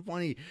fucking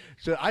funny.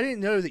 So I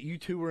didn't know that you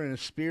two were in a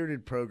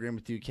Spirited program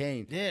with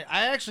Duquesne. Yeah,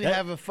 I actually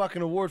have a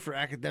fucking award for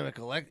academic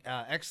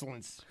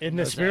excellence in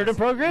the Spirited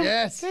program.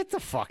 Yes, get the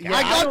fuck out.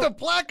 I got the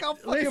plaque. I'll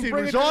fucking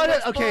bring it to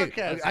the okay,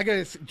 podcast. I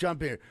gotta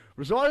jump in.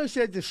 Rosado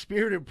said the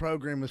Spirited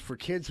program was for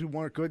kids who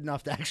weren't good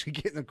enough to actually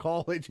get into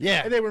college.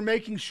 Yeah. And they were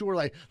making sure,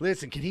 like,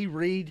 listen, can he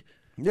read?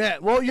 Yeah,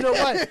 well, you know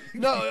what?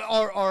 No,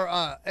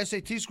 our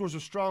SAT scores were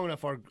strong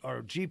enough. Our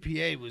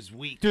GPA was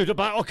weak. Dude,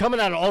 coming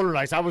out of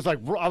Alderdice, I was like,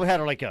 I had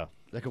like a.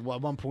 Like a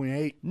what,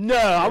 1.8? No,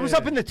 I was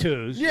up in the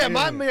twos. Yeah,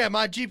 my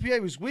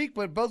GPA was weak,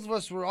 but both of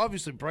us were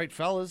obviously bright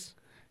fellas.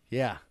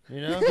 Yeah.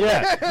 You know?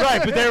 Yeah,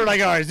 right. But they were like,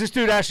 all right, is this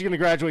dude actually going to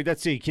graduate?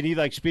 Let's see. Can he,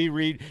 like, speed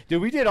read?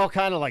 Dude, we did all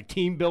kind of, like,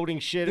 team building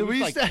shit. Dude, we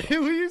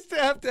used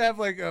to have,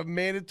 like, a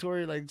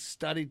mandatory, like,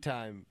 study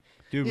time.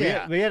 Dude,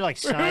 Yeah. we had like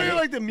sign We were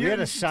like the we had to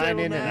mutants sign table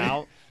in and now.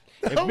 out.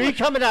 If me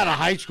coming out of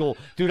high school,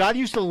 dude, I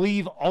used to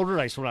leave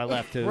Alderdice when I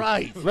left too.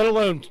 Right. Let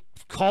alone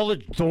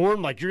college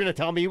dorm. Like, you're gonna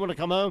tell me you want to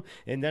come home,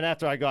 and then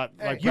after I got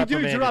like You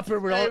dudes are up reprimanded. here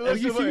with Hey, all.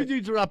 listen, You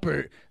dudes are up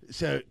here.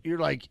 So you're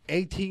like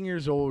 18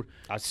 years old,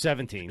 I was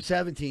 17.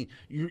 17.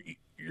 You're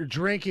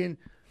drinking,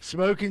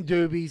 smoking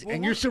doobies,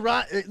 and you're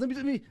surrounded. Let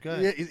me. Go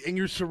ahead. And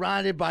you're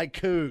surrounded by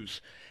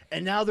coos,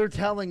 and now they're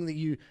telling that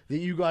you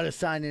got to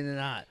sign in and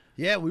out.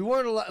 Yeah, we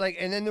weren't allowed, like,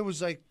 and then there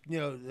was, like, you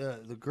know,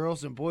 the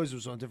girls and boys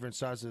was on different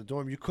sides of the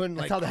dorm. You couldn't,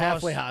 That's like, how the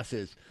halfway house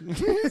is.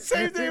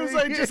 Same thing. It was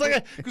like just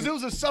like because it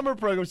was a summer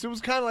program, so it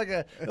was kind of like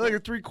a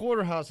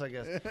 3/4 house, I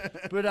guess.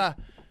 But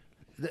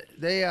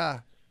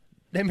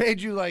they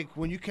made you, like,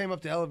 when you came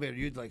up the elevator,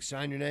 you'd like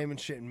sign your name and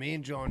shit. And me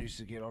and John used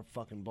to get our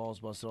fucking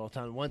balls busted all the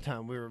time. One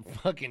time we were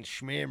fucking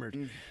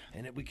schmammered,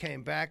 and we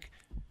came back.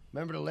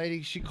 Remember the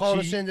lady? She called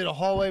us into the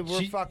hallway.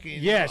 We're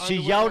fucking Yeah, she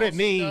underwear yelled all at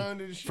me stunned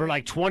and shit. for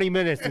like 20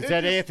 minutes and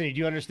said, "Anthony, do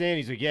you understand?"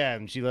 He's like, "Yeah,"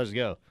 and she let us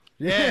go.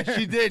 Yeah,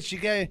 she did. She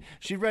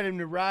read him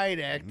the riot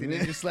act and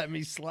then just let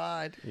me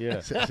slide.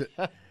 Yeah.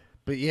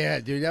 But yeah,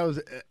 dude, that was.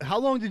 How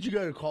long did you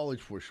go to college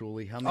for,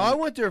 Shuli? How many? I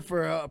went there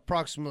for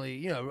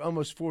approximately,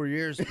 almost 4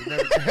 years, but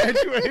never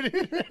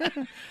graduated.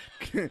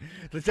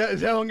 Is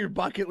that on your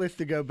bucket list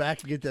to go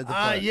back and get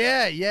that?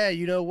 Yeah.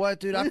 You know what,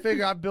 dude? I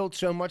figure I built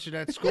so much of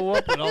that school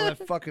up with all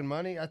that fucking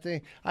money. I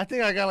think I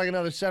got like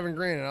another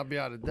 $7,000 and I'll be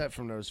out of debt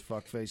from those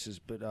fuck faces.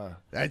 But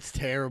That's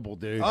terrible,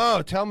 dude.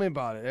 oh, tell me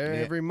about it.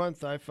 Every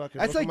month I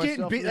fucking. That's look like at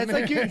myself in the that's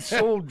like mirror. getting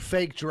sold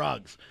fake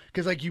drugs.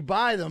 Because like you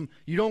buy them,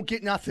 you don't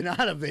get nothing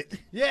out of it.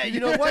 Yeah,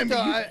 you know what?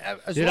 Though,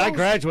 Dude, I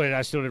graduated.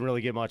 I still didn't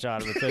really get much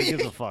out of it. So who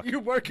gives a fuck?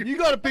 You're working. You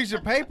got a piece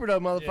of paper though,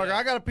 motherfucker.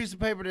 I got a piece of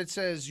paper that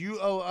says you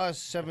owe us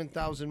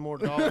 $7,000 more.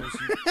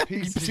 You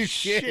piece of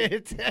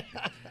shit.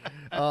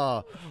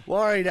 Well,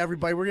 all right,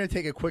 everybody. We're going to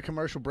take a quick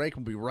commercial break.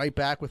 We'll be right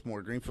back with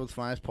more Greenfield's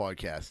Finest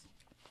Podcast.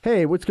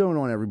 Hey, what's going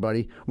on,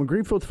 everybody? When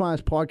Greenfield's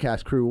Finest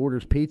Podcast crew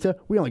orders pizza,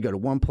 we only go to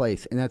one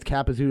place, and that's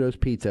Capizzuto's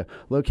Pizza,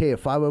 located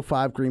at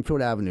 505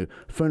 Greenfield Avenue.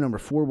 Phone number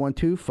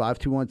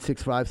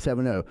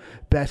 412-521-6570.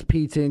 Best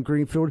pizza in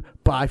Greenfield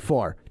by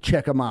far.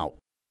 Check them out.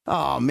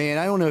 Oh, man,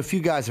 I don't know if you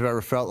guys have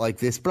ever felt like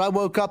this, but I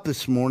woke up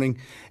this morning,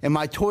 and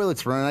my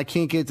toilet's running. I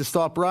can't get it to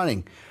stop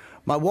running.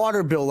 My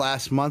water bill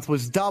last month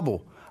was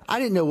double. I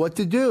didn't know what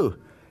to do.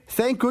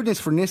 Thank goodness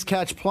for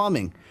Niscatch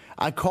Plumbing.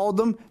 I called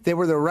them, they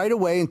were there right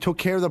away and took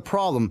care of the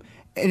problem,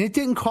 and it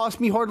didn't cost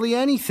me hardly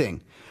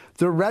anything.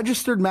 They're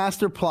registered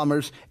master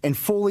plumbers and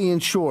fully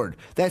insured.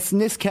 That's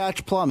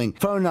Niscatch Plumbing.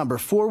 Phone number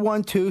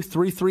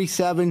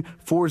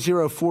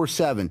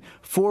 412-337-4047.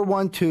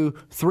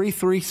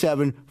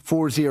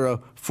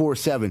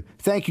 412-337-4047.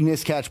 Thank you,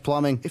 Niscatch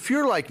Plumbing. If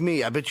you're like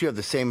me, I bet you have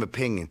the same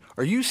opinion.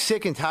 Are you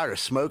sick and tired of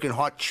smoking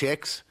hot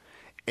chicks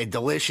and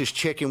delicious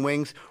chicken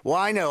wings? Well,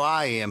 I know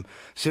I am.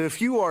 So if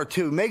you are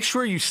too, make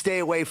sure you stay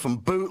away from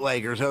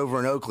bootleggers over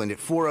in Oakland at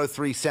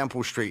 403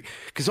 Semple Street.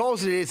 Because all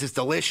it is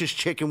delicious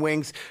chicken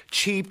wings,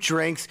 cheap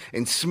drinks,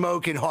 and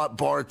smoking hot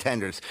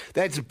bartenders.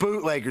 That's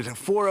bootleggers at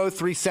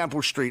 403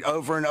 Semple Street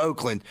over in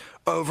Oakland.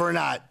 Over and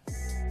out.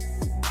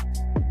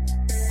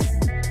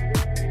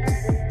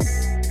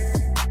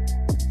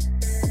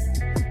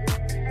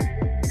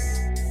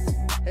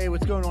 Hey,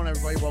 what's going on,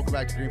 everybody? Welcome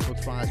back to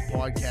Greenfield's Finest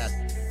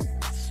Podcast.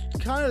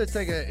 It's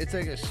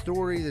like a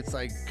story that's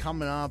like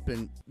coming up,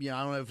 and I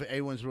don't know if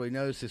anyone's really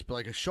noticed this, but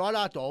like a shout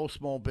out to all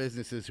small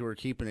businesses who are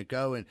keeping it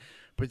going.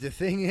 But the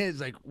thing is,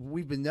 like,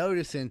 we've been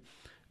noticing,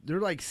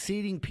 they're like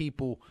seating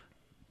people.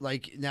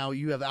 Like, now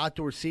you have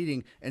outdoor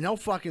seating, and they'll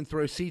fucking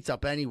throw seats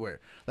up anywhere.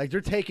 Like, they're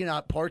taking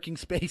out parking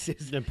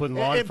spaces And putting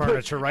lawn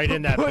furniture right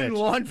in that putting bitch.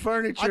 lawn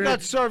furniture. I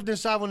got served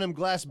inside one of them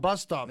glass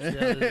bus stops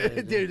the other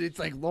day, Dude, it's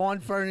like lawn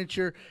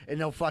furniture, and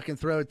they'll fucking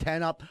throw a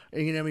tent up,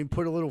 and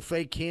put a little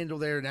fake candle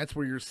there, and that's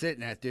where you're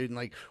sitting at, dude. And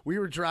like, we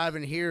were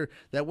driving here.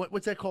 That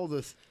what's that called?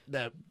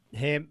 That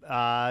Ham,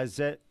 is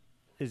it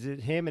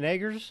Ham and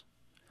Eggers?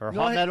 Or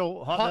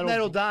No, Hot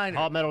Metal Diner.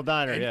 Hot Metal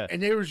Diner, and, yeah.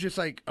 and there was just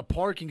like a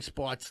parking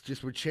spots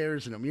just with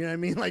chairs in them. You know what I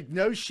mean? Like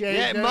no shade.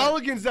 Yeah, no,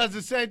 Mulligan's does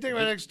the same thing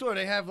right next door.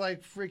 They have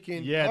like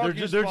freaking Yeah,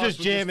 they're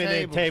just jamming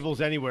in tables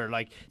anywhere.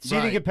 Like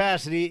seating Right.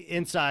 capacity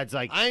inside's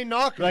like I ain't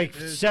knocking like it,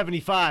 dude.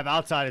 75.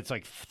 Outside it's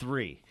like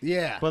 3.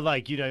 Yeah, But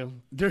like they're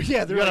you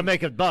gotta like, make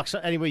 $1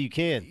 any way you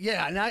can.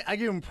 Yeah, and I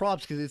give them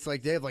props because it's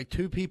like they have like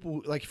 2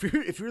 people. Like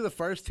if you're the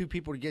first 2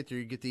 people to get there,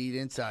 you get to eat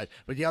inside,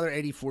 but the other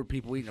 84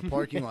 people eat in the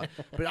parking lot.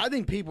 But I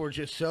think people are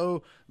just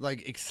so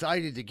like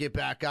excited to get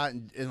back out,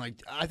 and like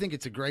I think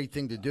it's a great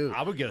thing to do.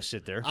 I would go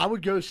sit there. I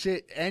would go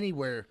sit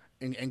anywhere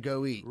and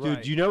go eat.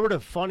 Dude, you know where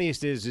the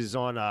funniest is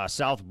on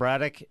South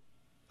Braddock?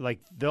 like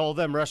all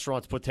them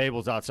restaurants put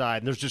tables outside,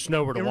 and there's just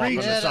nowhere to walk on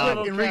Reach- the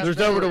sidewalk. Reach- There's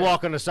nowhere to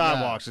walk on the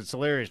sidewalks. It's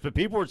hilarious. But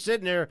people were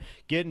sitting there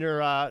getting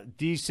their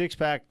D's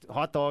six-pack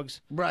hot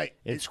dogs Right.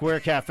 at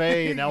Square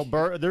Cafe and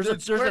Alberta. There's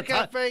Dude, Square a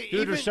Cafe, dude,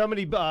 even- there's so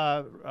many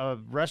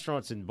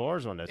restaurants and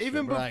bars on that.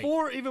 Even strip.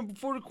 Right. even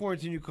before the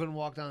quarantine, you couldn't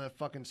walk down that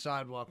fucking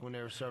sidewalk when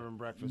they were serving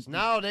breakfast.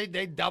 Now they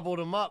doubled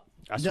them up.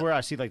 I swear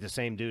I see like the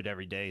same dude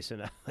every day. So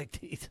now, like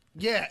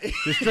Yeah.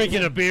 just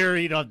drinking a beer,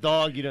 eating a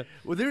dog.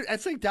 Well,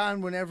 that's like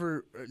down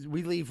whenever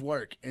we leave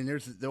work, and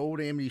there's the old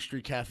Amity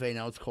Street Cafe.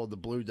 Now it's called the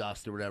Blue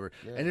Dust or whatever.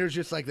 And there's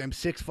just like them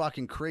 6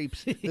 fucking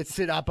creeps that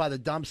sit out by the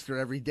dumpster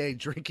every day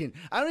drinking.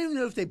 I don't even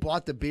know if they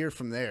bought the beer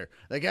from there.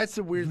 Like, that's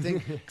the weird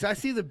thing. Because I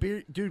see the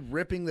beer dude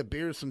ripping the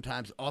beer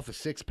sometimes off a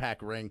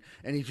 6-pack ring,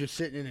 and he's just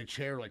sitting in a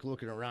chair, like,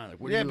 looking around. Like,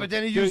 what are Yeah, you but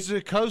then he uses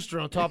a coaster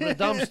on top of the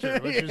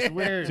dumpster, which is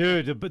weird.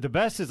 Dude, the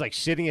best is like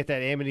sitting at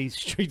that Amity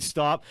Street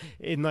stop,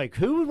 and like,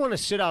 who would want to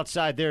sit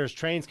outside there as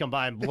trains come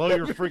by and blow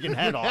your freaking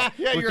head off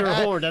Yeah, with your their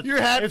hat- horn? your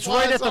hat it's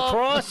right flies at the off.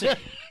 crossing.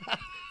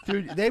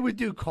 Dude, they would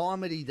do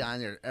comedy down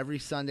there every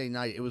Sunday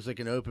night. It was like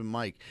an open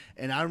mic.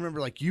 And I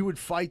remember, like, you would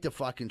fight the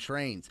fucking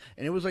trains.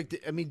 And it was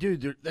like, I mean,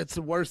 dude, that's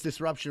the worst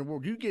disruption in the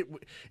world.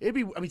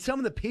 I mean, some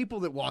of the people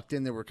that walked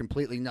in there were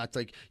completely nuts.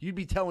 Like, you'd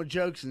be telling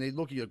jokes, and they'd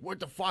look at you like,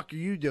 what the fuck are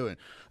you doing?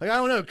 Like, I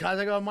don't know, guys.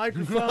 I got a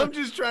microphone. I'm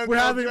just trying to we're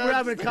tell having, jokes. we're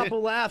having a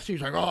couple laughs.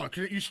 He's like, oh,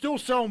 you still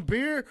selling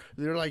beer?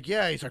 They're like,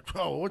 yeah. He's like,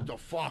 oh, what the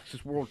fuck's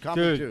this world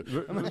coming Dude,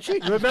 to? I'm like,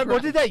 Jesus remember,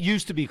 what Christ. did that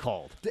used to be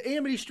called? The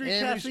Amity Street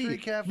Amity Cafe.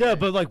 Street Cafe. No,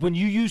 but like when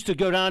you used to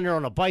go down there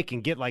on a bike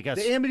and get like a.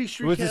 The Amity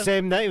Street It was the Cafe.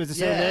 same name. It was the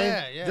same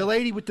name. Yeah. The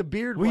lady with the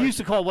beard. We was. used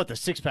to call it what, the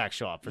 6-pack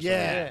shop. For some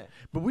reason. Yeah.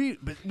 But we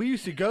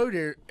used to go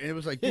there, and it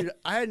was like, dude,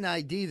 I had an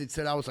ID that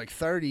said I was like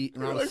 30,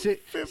 and I was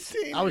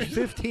 15. I was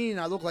 15, and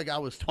I looked like I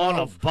was 12 On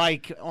a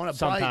bike. on a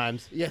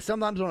sometimes. bike. Yeah,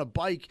 sometimes on a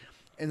bike.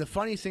 And the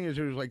funniest thing is,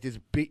 there was like this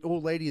big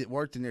old lady that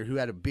worked in there who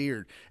had a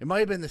beard. It might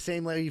have been the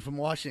same lady from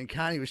Washington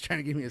County who was trying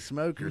to give me a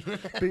smoker,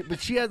 but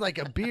she had like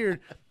a beard.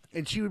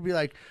 And she would be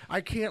like,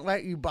 I can't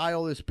let you buy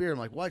all this beer. I'm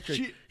like, what?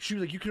 She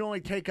was like, you can only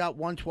take out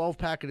one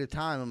 12-pack at a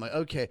time. I'm like,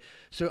 okay.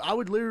 So I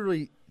would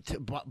literally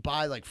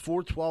buy like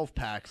 4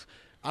 12-packs.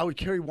 I would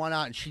carry one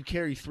out, and she'd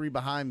carry 3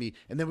 behind me,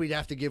 and then we'd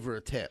have to give her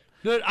a tip.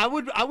 Dude, I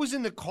was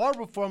in the car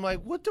before. I'm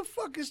like, what the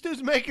fuck is this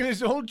dude's making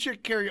his old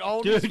chick carry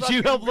all Dude, this you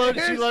fucking helped load.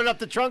 beers? She loaded up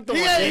the trunk door.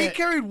 He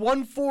carried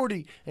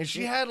 140, and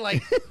she had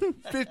like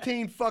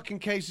 15 fucking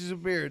cases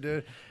of beer,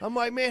 dude. I'm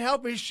like, man,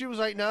 help me. She was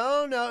like,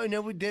 no, and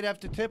then we did have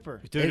to tip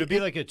her. Dude, it'd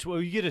be like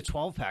you get a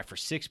 12-pack for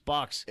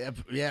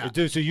 $6. Yeah.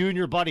 Dude, so you and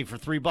your buddy for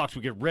 $3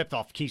 would get ripped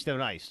off Keystone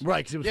Ice. Right,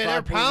 because it was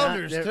Yeah, they're 5.9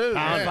 pounders, they're too,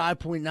 pound yeah.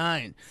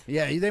 5.9.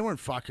 Yeah, they weren't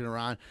fucking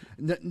around.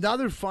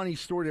 Another funny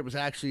story that was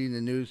actually in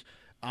the news.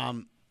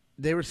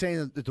 They were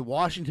saying that the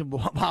Washington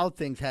Wild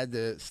Things had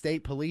the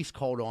state police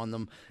called on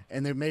them,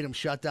 and they made them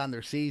shut down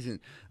their season.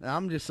 And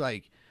I'm just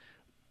like,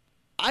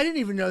 I didn't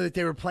even know that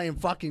they were playing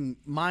fucking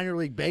minor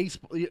league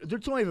baseball.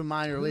 It's not even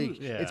minor league.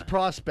 Yeah. It's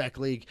prospect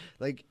league.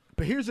 Like,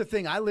 but here's the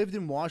thing. I lived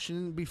in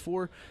Washington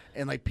before,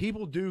 and like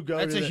people do go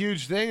That's to a the,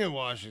 huge thing in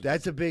Washington.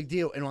 That's a big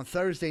deal. And on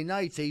Thursday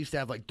nights, they used to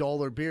have like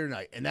dollar beer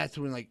night. And that's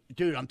when, like,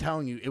 dude, I'm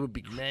telling you, it would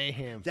be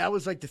Mayhem. That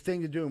was like the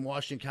thing to do in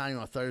Washington County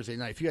on a Thursday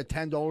night. If you had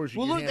 $10, you Well, could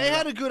look, hand they it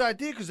had out. a good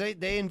idea because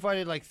they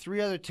invited like 3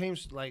 other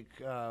teams, like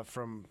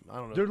from I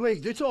don't know. Their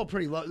league, it's all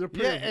pretty low. They're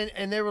pretty, Yeah,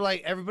 and they were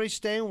like, everybody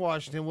stay in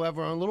Washington. We'll have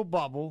our own little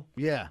bubble.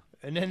 yeah.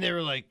 And then they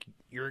were like,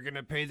 you're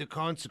gonna pay the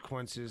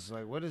consequences.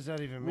 Like, what does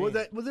that even mean?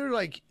 Well, they're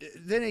like.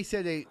 Then they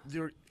said it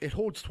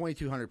holds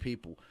 2,200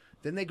 people.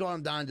 Then they got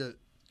them down to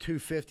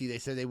 250. They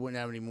said they wouldn't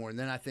have any more. And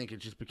then I think it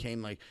just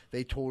became like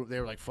they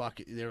were like, fuck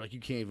it. They were like, you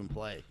can't even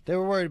play. They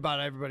were worried about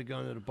everybody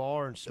going to the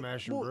bar and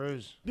smashing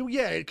brews. Well,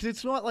 yeah, because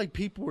it's not like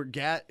people were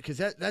because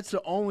that's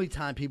the only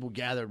time people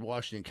gathered in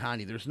Washington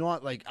County. There's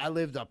not like I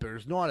lived up there.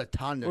 There's not a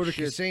ton of Or the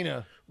shit.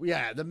 casino.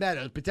 Yeah, the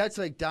Meadows, but that's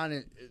like down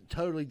in a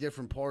totally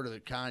different part of the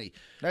county.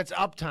 That's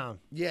uptown.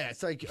 Yeah,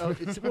 it's like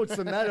it's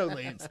the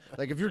Meadowlands.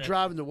 Like if you're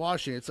driving to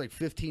Washington, it's like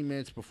 15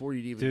 minutes before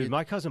you'd even. Dude, get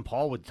my cousin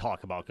Paul would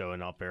talk about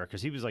going up there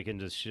because he was like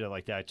into shit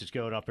like that, just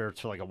going up there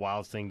for like a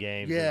Wild Thing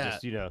game. Yeah.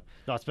 And just,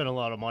 not spending a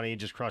lot of money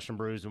and just crushing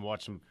brews and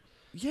watch some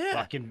yeah,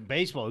 fucking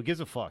baseball. Who gives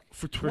a fuck?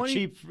 For 20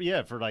 cheap,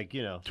 yeah, for like,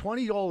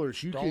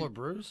 $20 you Dollar could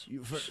brews?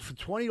 for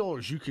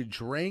 $20 you could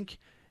drink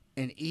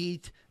and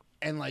eat.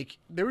 And like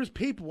there was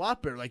people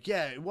up there, like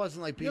it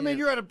wasn't like I being. mean,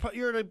 you're at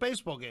a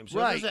baseball game, so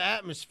Right. there's an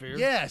atmosphere.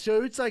 Yeah,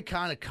 so it's like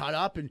kind of cut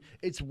up, and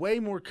it's way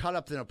more cut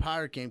up than a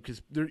Pirate game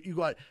because you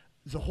got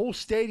the whole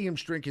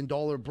stadium's drinking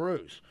dollar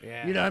brews.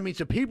 Yeah. You know what I mean?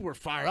 So people were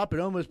fired up. It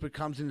almost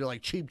becomes into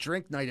like cheap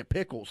drink night at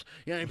Pickles.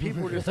 You know what I mean?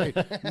 People were just like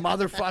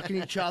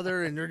motherfucking each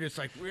other, and they're just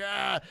like,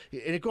 yeah.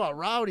 And it got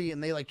rowdy,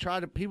 and they like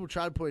people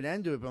try to put an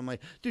end to it. But I'm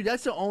like, dude,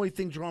 that's the only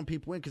thing drawing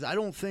people in because I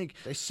don't think.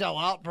 They sell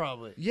out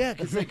probably. Yeah,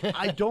 because like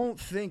I don't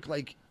think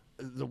like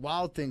the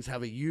Wild Things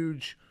have a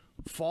huge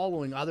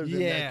following other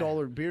than Yeah. that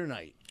dollar beer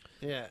night.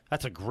 Yeah.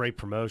 that's a great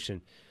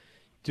promotion.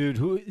 Dude,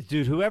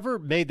 whoever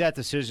made that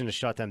decision to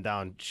shut them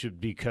down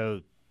should be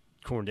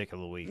corn dick of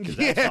the week because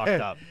that's fucked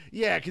up.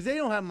 Yeah, because they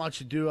don't have much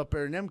to do up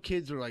there, and them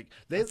kids are like,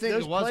 I think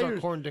those it was our players,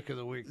 corn dick of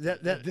the week.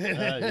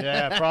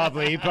 Yeah,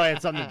 probably. He probably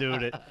had something to do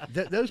with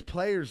it. those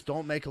players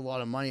don't make a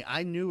lot of money.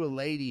 I knew a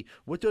lady.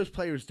 What those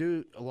players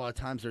do a lot of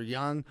times, they're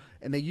young,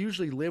 and they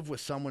usually live with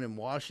someone in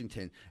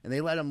Washington, and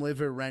they let them live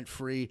there rent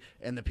free.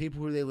 And the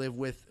people who they live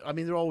with, I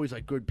mean, they're always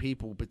like good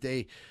people, but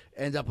they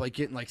end up like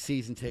getting like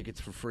season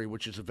tickets for free,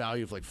 which is a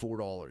value of like $4.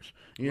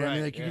 You know what I mean?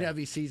 Right, Like you can have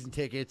these season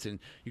tickets, and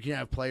you can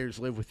have players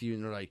live with you,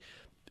 and they're like,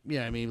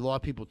 yeah, I mean, a lot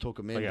of people took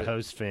them in. Like a but-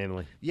 host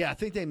family. yeah, I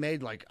think they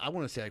made like, I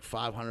want to say like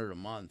 $500 a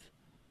month.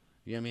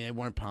 You know what I mean? They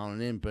weren't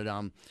pounding in, but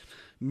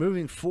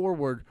moving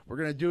forward, we're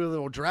gonna do a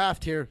little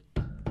draft here.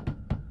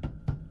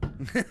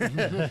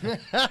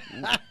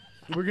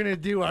 We're gonna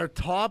do our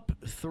top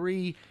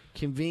 3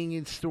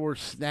 convenience store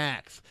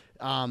snacks.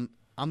 We're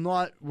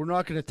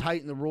not gonna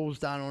tighten the rules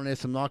down on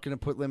this. I'm not gonna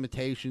put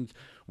limitations.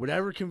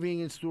 Whatever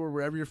convenience store,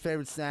 whatever your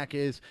favorite snack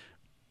is,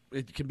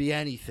 it can be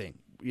anything.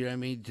 You know what I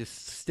mean?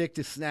 Just stick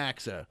to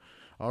snacks.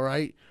 All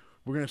right.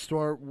 We're gonna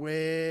start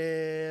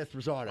with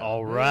risotto.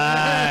 All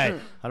right.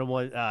 I don't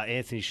want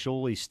Anthony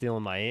Sholey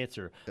stealing my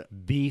answer.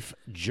 Beef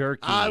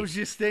jerky. I was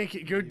just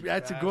thinking. Good.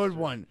 That's a good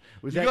one.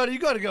 Was You that?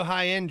 got to go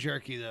high end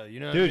jerky though. You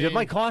know, what I Dude, it mean?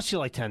 might cost you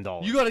like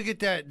 $10. You got to get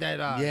that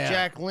Yeah.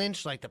 Jack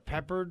Lynch, like the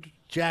peppered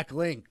Jack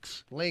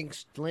Lynch.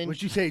 Lynch.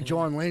 What'd you say,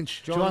 John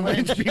Lynch? John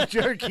Lynch. beef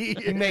jerky.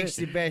 He makes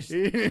the best.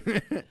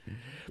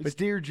 It's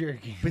deer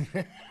jerky.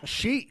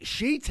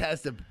 Sheets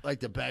has the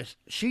best.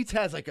 Sheets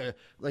has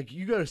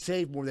you go to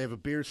Save More. They have a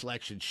beer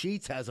selection.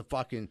 Sheets has a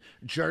fucking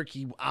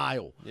jerky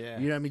aisle. Yeah.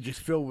 You know what I mean?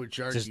 Just filled with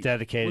jerky. Just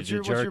dedicated What's to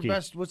your jerky.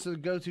 best? What's the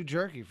go-to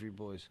jerky for you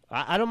boys?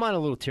 I don't mind a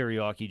little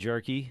teriyaki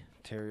jerky.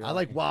 Teriyaki. I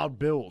like Wild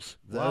Bill's.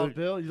 Wild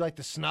Bill. You like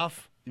the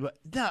snuff?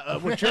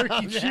 With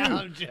jerky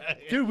too.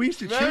 Dude, we used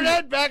to Remember chew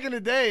that back in the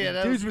day? Yeah,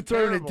 that Dudes was were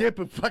throwing terrible. a dip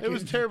of fucking. It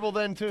was terrible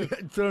then too.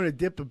 Throwing a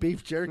dip of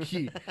beef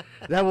jerky.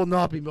 That will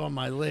not be on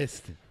my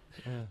list.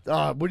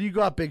 What do you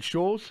got, Big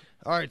Shoals?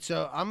 All right,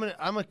 so I'm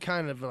a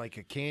kind of like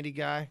a candy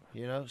guy,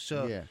 you know.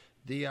 So Yeah.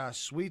 the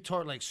sweet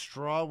tart like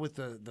straw with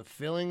the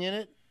filling in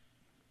it.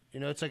 You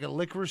know, it's like a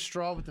licorice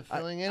straw with the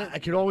filling in it. I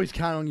could always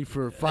count on you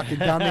for a fucking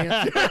dumb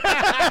answer.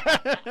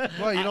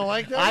 Well, you don't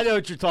like that? I know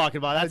what you're talking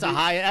about.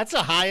 That's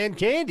a high end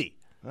candy.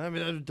 I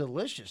mean, they're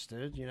delicious,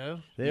 dude. You know,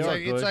 They it's are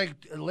like, good. It's like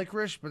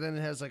licorice, but then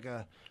it has like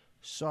a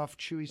soft,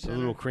 chewy A center.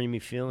 little creamy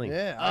feeling.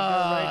 Yeah, I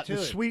go right to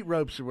the it. sweet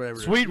ropes or whatever.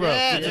 Sweet rope.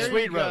 Yeah, It's a there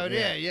sweet you go. rope.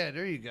 Yeah,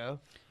 there you go.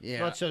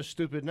 Yeah. Not so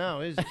stupid now,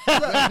 is it?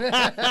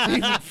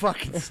 Even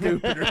fucking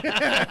stupider.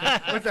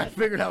 Once I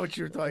figured out what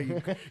you were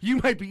talking,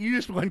 you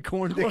just won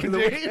corn dick of the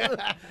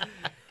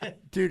week.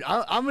 Dude,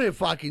 I'm gonna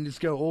fucking just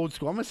go old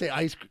school. I'm gonna say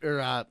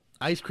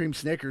ice cream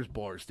Snickers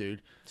bars,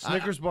 dude.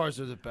 Snickers bars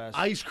are the best.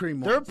 Ice cream.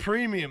 They're ones.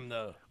 premium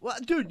though. Well,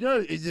 dude,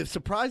 no. The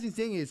surprising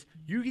thing is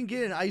you can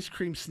get an ice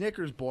cream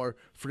Snickers bar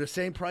for the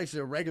same price as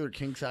a regular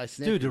king size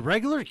Snickers. Dude, the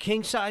regular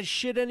king size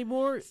shit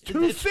anymore, it's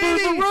 $2.50. through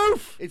the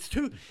roof. It's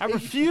too. I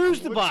refuse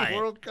to What's buy the it.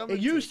 world coming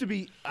It used to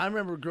be. I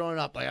remember growing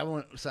up. Like I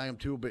won't say them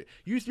two, but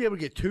you used to be able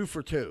to get 2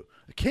 for $2,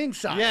 a king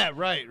size. Yeah,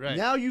 right.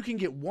 Now you can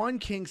get one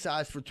king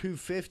size for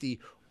 $2.50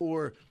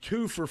 or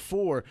 2 for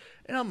 $4,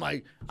 and I'm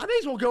like, I may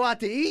as well go out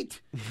to eat.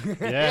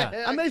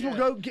 Yeah. I may as well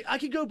go. I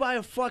could go buy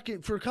a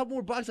fucking for a couple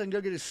more bucks. I can go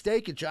get a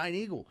steak at Giant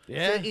Eagle.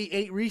 Yeah. Eat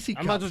 8 Reese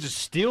I might as well just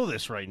steal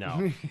this right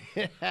now.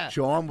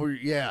 Sean,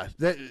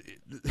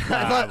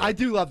 I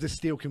do love the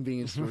steal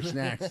convenience store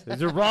snacks.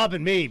 They're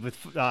robbing me with,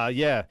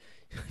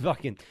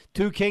 fucking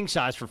 2 king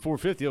size for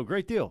 $4.50. Oh,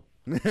 great deal.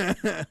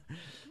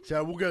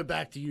 So we'll go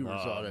back to you, Oh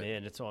Rosado.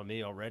 man, it's on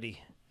me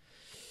already.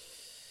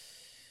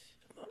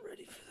 I'm not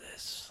ready for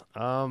this.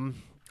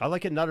 I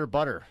like a Nutter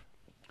Butter.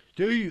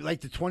 Do you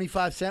like the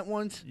 25-cent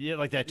ones? Yeah,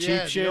 like that cheap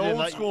Yeah, shit. the and old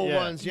like, school yeah.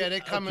 ones. Yeah, they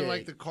come in Okay.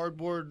 like the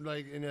cardboard,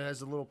 like, and it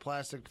has a little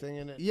plastic thing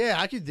in it. Yeah,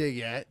 I could dig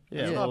that.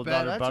 Yeah, It's a not little bad.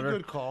 Nutter That's Butter. a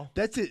good call.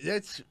 That's it.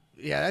 That's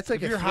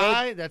like If a you're throw-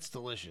 high, that's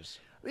delicious.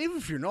 Even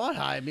if you're not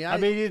high, I mean, I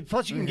mean,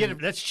 plus you can get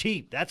it. That's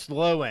cheap. That's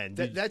low end.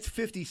 that's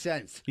 50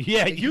 cents.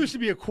 Yeah, it used to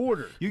be a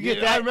quarter. you get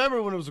Yeah, that. I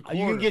remember when it was a quarter.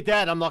 You can get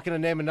that. I'm not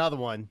going to name another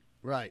one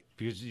Right.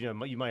 because you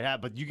might have,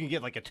 but you can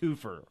get like a 2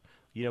 for,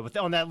 with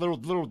on that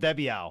little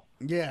Debbie owl.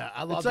 Yeah,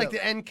 I love It's like that.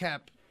 the end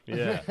cap.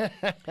 Yeah.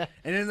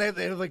 And then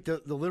they have like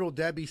the little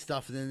Debbie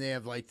stuff, and then they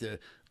have like the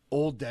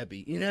old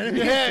Debbie. You know what I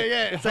mean? Yeah,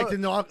 yeah. It's like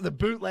the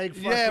bootleg.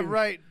 Fucking, Yeah,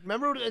 right.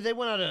 Remember they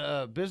went out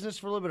of business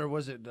for a little bit, or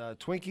was it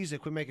Twinkies? They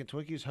quit making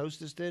Twinkies.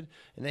 Hostess did,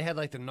 and they had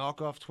like the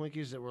knockoff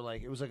Twinkies that were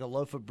like, it was like a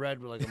loaf of bread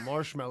with like a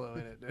marshmallow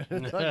in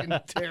it. Fucking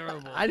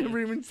terrible. I never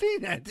even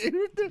seen that, dude.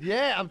 What the,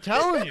 Yeah, I'm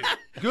telling you. what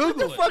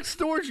Google the it. fuck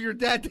stores your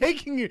dad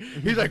taking you?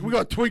 He's like, we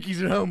got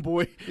Twinkies at home,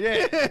 boy.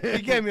 Yeah,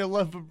 he gave me a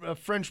loaf of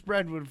French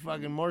bread with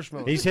fucking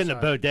marshmallows. He's hitting a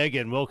inside. bodega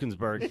in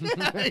Wilkinsburg.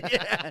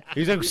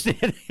 He's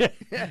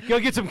like, go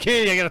get some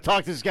candy. I got to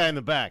talk to this guy in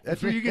the back.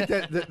 That's where you get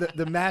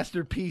the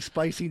masterpiece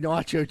spicy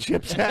nacho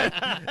chips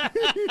at.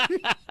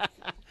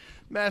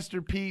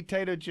 Master P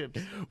tato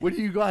chips. What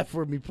do you got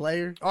for me,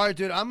 player? All right,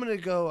 dude. I'm gonna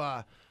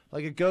go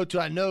like a go-to.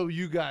 I know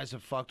you guys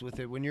have fucked with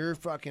it. When you're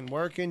fucking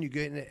working, you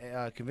get in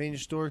a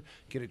convenience store,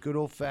 get a good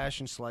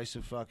old-fashioned slice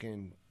of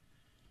fucking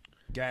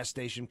gas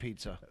station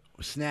pizza.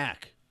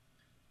 Snack.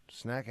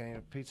 Snack ain't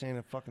a pizza, ain't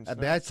a fucking snack.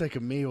 That's like a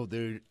meal,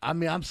 dude. I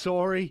mean, I'm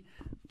sorry,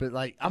 but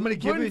like, I'm gonna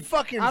give it.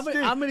 Fucking. I'm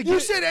gonna you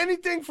give said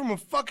anything from a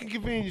fucking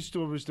convenience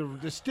store was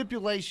the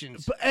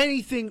stipulations. but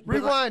anything. But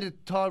Rewind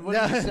it, Todd. What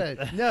did you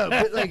say? No,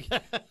 but like,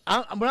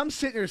 when I'm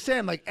sitting there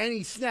saying like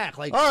any snack,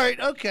 like, All right,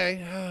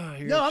 okay.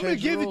 no, I'm gonna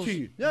give it to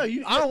you. No,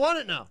 you. I don't want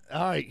it now.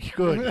 All right,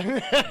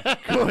 good,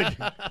 good.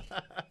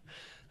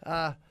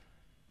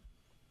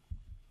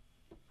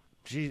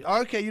 Geez.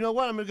 Okay, you know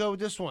what? I'm gonna go with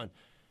this one.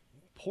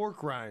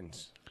 Pork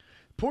rinds.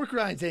 Pork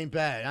rinds ain't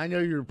bad. I know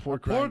you're a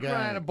pork rind Pork guy.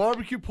 rind, a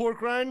barbecue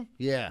pork rind.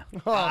 Yeah,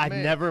 Oh, I've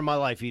man. never in my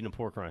life eaten a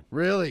pork rind.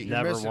 really.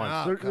 Never missing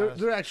once. out.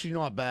 They're actually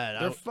not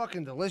bad. They're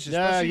fucking delicious.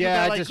 No, Especially yeah,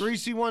 that, I like just-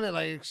 greasy one. That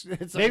like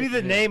it's Maybe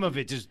like, the name of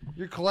it just.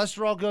 your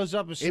cholesterol goes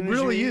up as It soon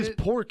really as you is eat it.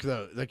 pork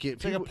though. Like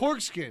It's like a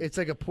pork skin. It's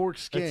like a pork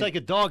skin. It's like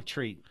a dog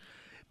treat.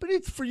 but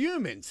it's for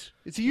humans.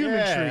 It's a human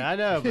Yeah, treat. I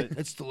know, but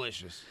It's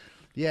delicious.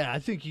 Yeah, I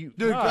think you.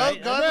 Dude, All go right,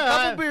 have a yeah,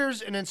 couple I-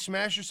 beers and then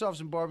smash yourself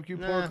some barbecue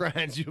pork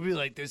rinds. You'll be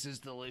like, this is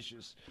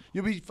delicious.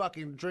 You'll be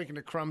fucking drinking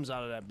the crumbs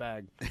out of that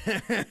bag.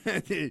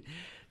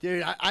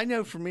 dude, I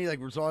know for me, like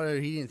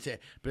Rosario, he didn't say,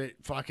 but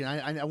fucking,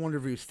 I wonder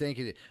if he was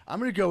thinking it. I'm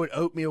gonna go with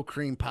oatmeal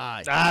cream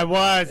pie. I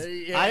was.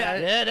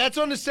 Yeah, that's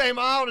on the same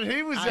aisle that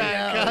he was I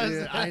at. know, cuz.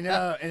 dude, I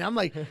know, and I'm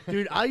like,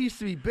 dude, I used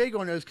to be big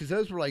on those because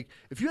those were like,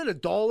 if you had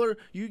 $1,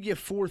 you get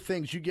 4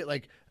 things. You get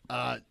like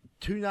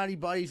 2 Naughty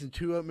Buddies and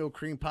 2 oatmeal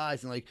cream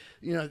pies, and like,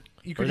 you know,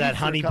 you could Or that eat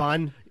for a honey couple-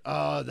 bun.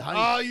 The honey.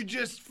 Oh, you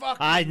just fucking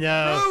I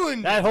know.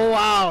 ruined That whole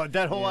hour.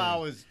 That whole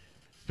hour was.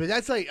 But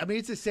that's like, I mean,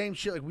 it's the same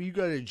shit. Like when you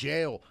go to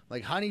jail,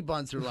 like honey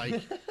buns are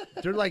like,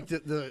 they're like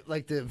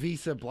the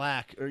Visa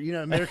Black or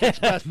American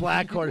Express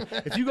Black card.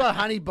 If you got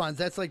honey buns,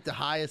 that's like the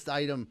highest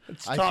item.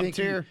 It's I top think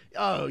you- tier.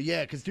 oh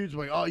yeah, because dudes are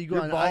like, oh, you go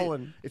You're on.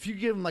 balling. If you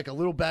give them like a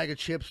little bag of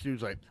chips,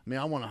 dudes like, man,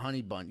 I want a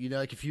honey bun. You know,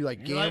 like if you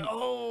like You're like, gamble,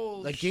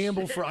 oh,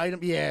 gamble for item.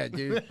 Yeah,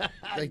 dude.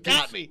 Like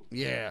got this- me.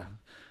 Yeah,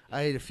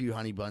 I ate a few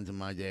honey buns in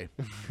my day.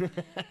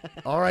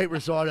 All right,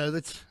 Rosado,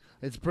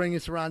 let's bring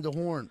us around the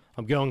horn.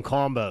 I'm going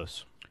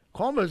combos.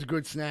 Combo's a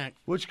good snack.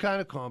 Which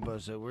kind of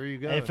combos? Though? Where are you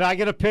going? If I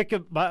get a pick,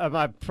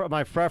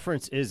 my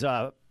preference is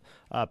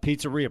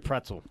pizzeria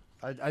pretzel.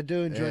 I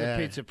do enjoy Yeah.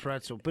 the pizza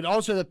pretzel, but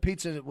also the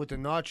pizza with the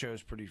nacho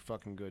is pretty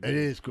fucking good. It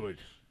is good.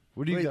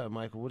 What do you Wait. got,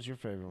 Michael? What's your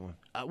favorite one?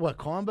 What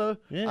combo?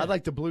 Yeah. I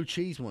like the blue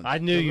cheese one. I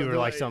knew you were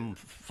like some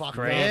fuck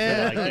crazy.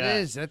 Yeah, like that. it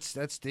is.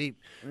 That's deep.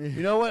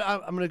 You know what?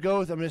 I'm gonna go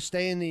with. I'm gonna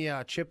stay in the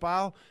chip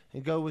aisle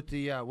and go with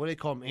the what do they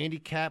call them?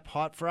 Handicap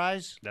hot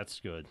fries. That's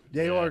good.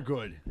 They Yeah. are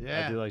good.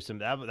 I do like some.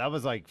 That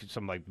was like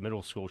some like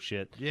middle school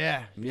shit.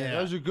 Yeah, Yeah.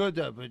 those are good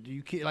though. But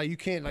you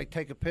can't like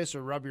take a piss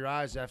or rub your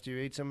eyes after you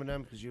eat some of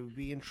them because you'll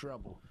be in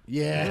trouble.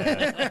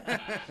 Yeah.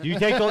 Do you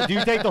take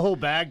the whole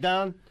bag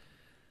down?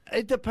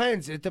 It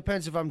depends. It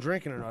depends if I'm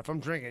drinking or not. If I'm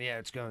drinking, yeah,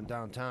 it's going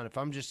downtown. If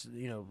I'm just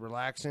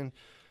relaxing,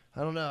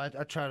 I don't know.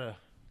 I try to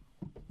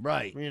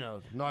right.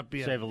 not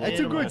be Save a That's a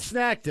little good bit.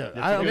 snack, though.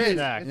 That's a It good is.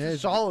 snack. It's a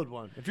solid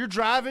one. If you're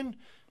driving,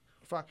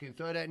 fucking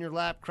throw that in your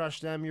lap, crush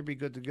them, you'll be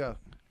good to go.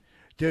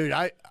 Dude,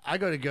 I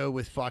got to go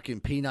with fucking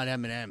peanut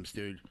M&Ms,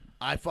 dude.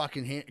 I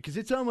fucking because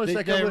it's almost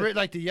like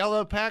like the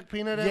yellow pack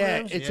peanut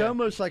M&Ms? it's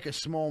almost like a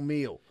small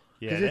meal.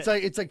 Yeah, Because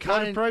it's like Lot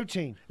kind of of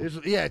protein.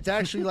 it's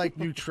actually like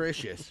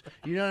nutritious.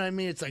 You know what I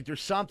mean? It's like there's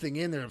something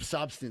in there of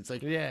substance.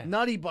 Like Yeah.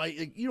 Nutty Bite,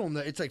 like, you don't know.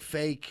 It's like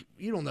fake.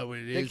 You don't know what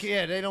it is.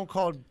 They don't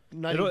call it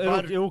nutty It'll,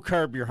 butter. it'll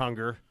curb your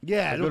hunger.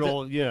 Yeah, A good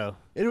old,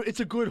 It's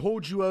a good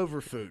hold you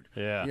over food.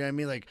 Yeah. You know what I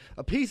mean? Like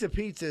a piece of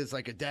pizza is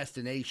like a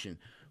destination.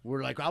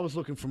 Where like I was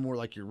looking for more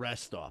like your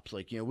rest stops.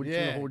 Like, what's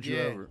gonna hold you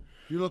over?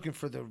 You're looking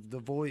for the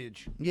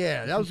voyage.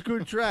 Yeah, that was a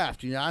good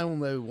draft. I don't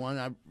know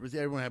one.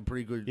 Everyone had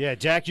pretty good. Yeah,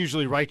 Jack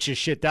usually writes his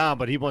shit down,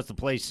 but he wants to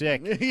play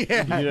sick.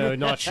 Yeah.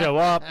 Not show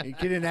up.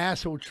 Get an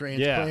asshole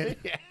transplant.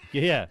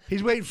 Yeah.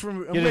 He's waiting for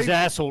I'm Get his waiting-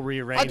 asshole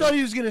rearranged. I thought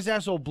he was getting his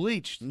asshole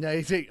bleached. No,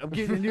 he's like, I'm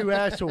getting a new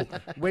asshole.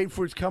 Waiting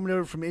for it's coming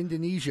over from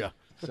Indonesia.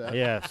 So,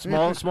 Yeah,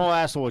 small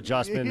asshole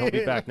adjustment. He'll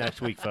be back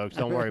next week, folks.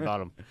 Don't worry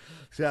about him.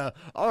 so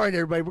all right,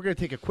 everybody, we're gonna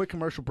take a quick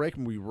commercial break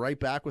and we'll be right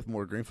back with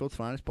more Greenfield's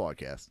Finest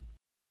podcast.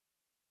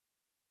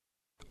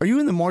 Are you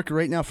in the market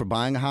right now for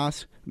buying a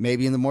house?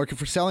 Maybe in the market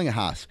for selling a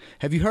house?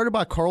 Have you heard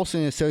about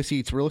Carlson &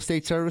 Associates Real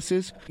Estate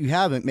Services? If you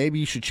haven't, maybe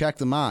you should check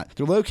them out.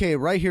 They're located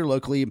right here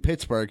locally in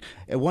Pittsburgh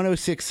at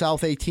 106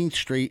 South 18th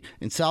Street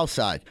in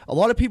Southside. A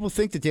lot of people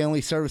think that they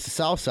only service the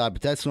Southside,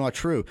 but that's not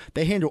true.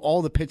 They handle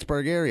all the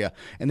Pittsburgh area,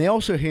 and they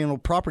also handle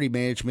property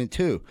management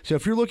too. So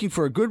if you're looking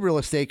for a good real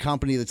estate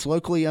company that's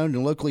locally owned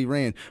and locally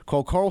ran,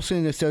 call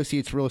Carlson &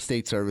 Associates Real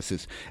Estate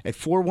Services at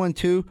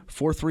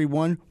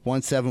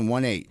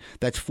 412-431-1718.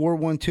 That's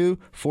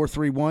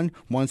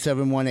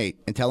 412-431-1718,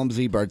 and tell them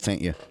Z-Bird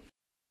sent you.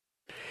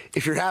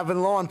 If you're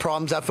having lawn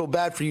problems, I feel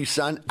bad for you,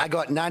 son. I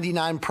got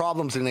 99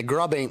 problems and the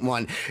grub ain't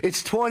one.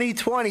 It's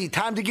 2020.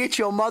 Time to get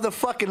your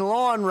motherfucking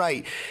lawn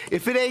right.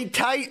 If it ain't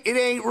tight, it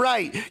ain't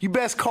right. You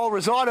best call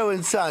Rosado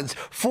and Sons.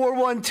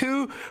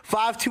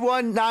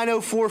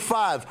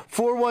 412-521-9045.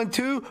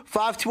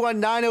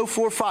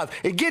 412-521-9045.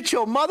 And get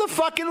your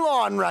motherfucking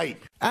lawn right.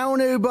 I don't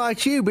know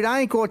about you, but I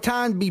ain't got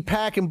time to be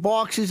packing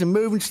boxes and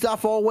moving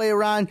stuff all the way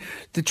around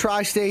the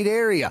tri-state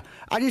area.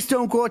 I just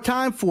don't got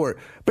time for it.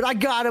 But I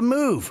gotta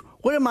move.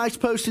 What am I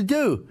supposed to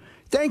do?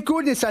 Thank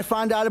goodness I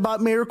found out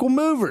about Miracle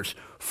Movers.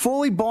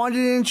 Fully bonded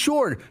and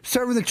insured,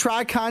 serving the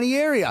Tri-County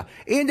area.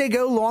 And they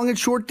go long and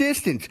short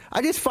distance.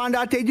 I just found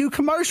out they do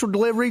commercial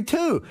delivery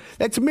too.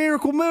 That's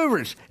Miracle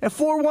Movers at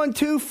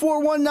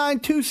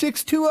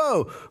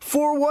 412-419-2620.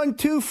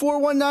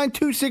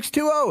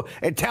 412-419-2620.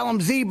 And tell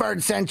them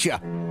Z-Bird sent you.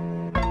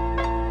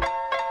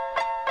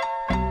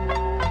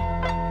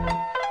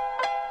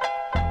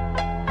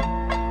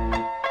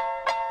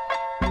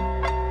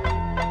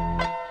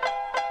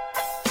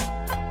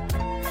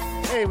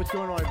 Hey, what's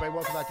going on, everybody?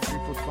 Welcome back to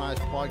Greenfield's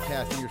Finest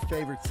Podcast and your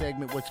favorite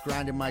segment, What's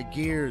Grinding My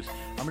Gears.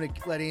 I'm going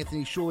to let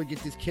Anthony Schuley get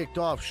this kicked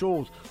off.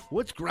 Schulz,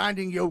 what's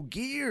grinding your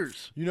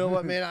gears? You know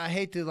what, man? I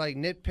hate to like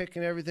nitpick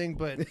and everything,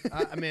 but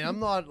I mean, I'm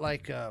not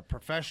like a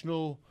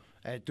professional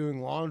at doing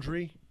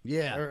laundry,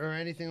 Yeah. or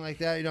anything like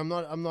that. You know,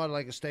 I'm not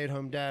like a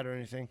stay-at-home dad or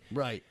anything.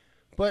 Right.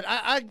 But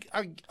I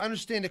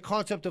understand the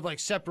concept of like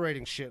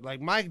separating shit.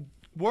 Like my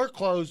work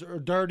clothes are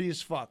dirty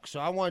as fuck, so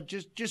I want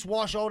just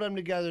wash all them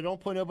together.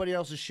 Don't put nobody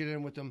else's shit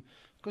in with them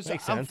because I'm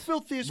sense.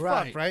 filthy as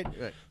Right. fuck,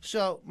 right?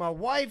 So my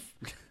wife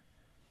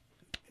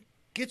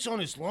gets on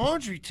his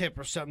laundry tip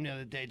or something the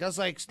other day. Does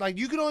like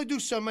you can only do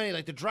so many.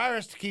 Like the dryer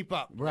has to keep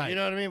up. Right. You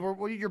know what I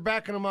mean? You're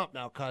backing them up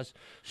now, cuz.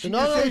 She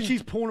just said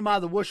she's pulling them out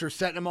of the washer,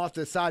 setting them off to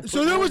the side.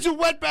 So there was a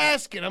wet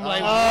basket. I'm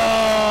like,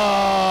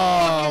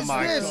 Oh is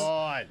my this?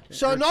 God!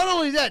 So not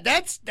only that,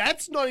 that's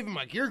not even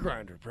my gear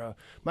grinder, bro.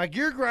 My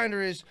gear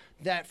grinder is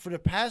that for the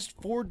past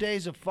 4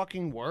 days of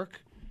fucking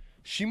work,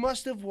 she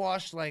must have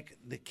washed like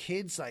the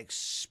kids' like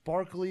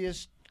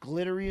sparkliest,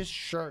 glitteriest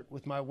shirt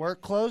with my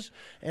work clothes,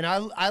 and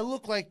I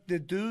look like the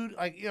dude,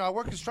 like, you know, I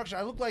work construction.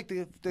 I look like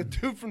the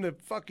dude from the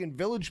fucking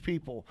Village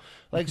People,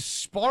 like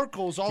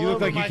sparkles all over. You look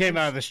like my you came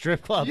out of the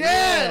strip club.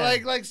 Yeah,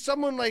 like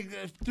someone like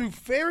threw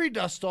fairy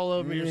dust all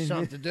over me or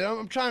something, dude.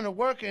 I'm trying to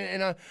work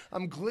and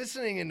I'm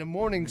glistening in the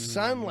morning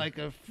sun like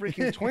a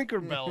freaking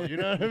Twinkerbell. You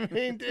know what I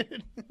mean,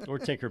 dude? Or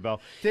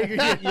Tinkerbell.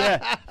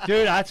 Yeah,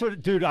 dude. That's what,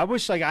 dude. I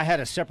wish like I had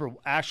a separate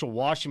actual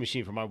washing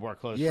machine for my work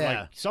clothes.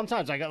 Yeah. Like,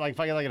 sometimes I got like if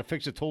I got like to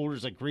fix a tool,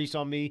 there's like grease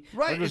on me.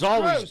 Right. It was It's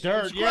always gross.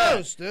 dirt. It's Yeah.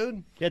 gross,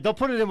 dude. Yeah. Don't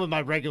put it in with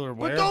my regular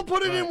wear. But don't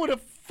put it in with a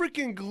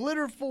freaking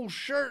glitterful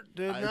shirt,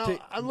 dude. I Now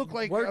think I look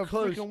like a work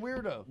clothes- freaking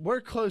weirdo.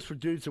 Work clothes for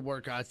dudes that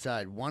work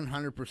outside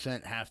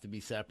 100% have to be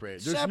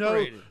separated.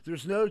 Separated.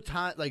 There's no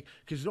time, like,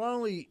 because not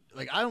only,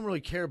 like, I don't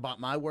really care about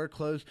my work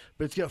clothes,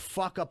 but it's going to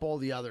fuck up all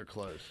the other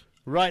clothes.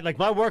 Right, like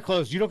my work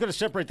clothes, you don't got to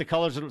separate the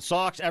colors of the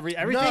socks.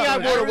 Everything No, I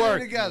wore to everything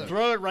work, together.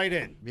 throw it right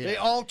in. They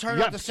all turn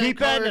You out the same keep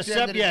that color in at the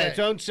end of the its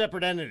day. own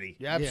separate entity.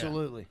 Yeah,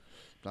 absolutely.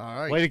 All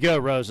right. Way to go,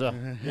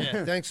 Rosa.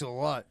 Yeah, thanks a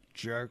lot,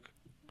 jerk.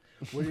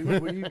 What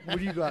do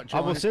you got,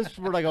 John? Well, since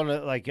we're like on a,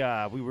 like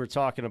we were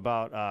talking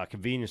about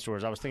convenience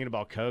stores, I was thinking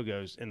about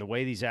Kogos and the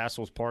way these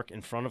assholes park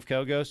in front of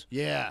Kogos.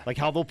 Yeah. Like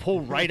how they'll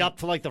pull right up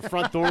to like the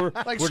front door,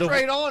 Like where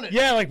straight on it.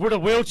 Yeah, like where the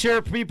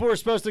wheelchair people are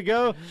supposed to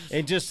go,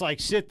 and just like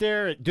sit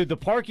there. Dude, the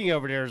parking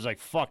over there is like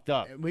fucked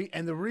up.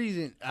 And the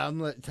reason I'm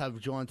gonna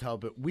have John tell,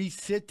 but we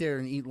sit there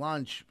and eat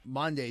lunch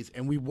Mondays,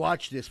 and we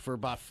watch this for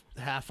about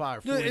half hour.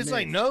 40 Dude, it's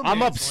like minutes. no. I'm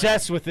man's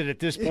obsessed with it at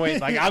this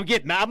point. Like I'm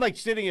getting mad. I'm like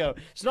sitting here.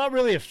 It's not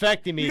really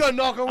affecting me. You gotta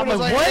knock on I'm windows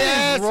like, like, what "Hey,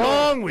 is asshole."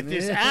 wrong with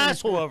this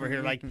asshole over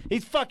here? Like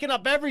he's fucking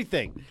up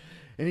everything.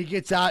 And he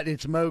gets out, and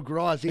it's Mo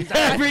Gross. He's like,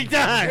 Every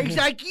time. He's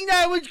like, you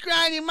know what's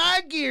grinding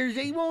my gears?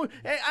 They won't.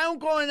 I don't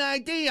go on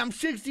ID. I'm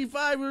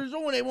 65 years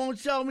old. They won't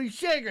sell me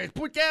cigarettes.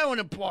 Put that on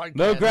the podcast.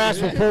 Mo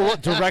Grass will pull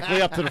up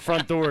directly up to the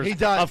front doors He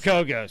does. of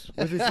Kogos.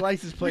 with his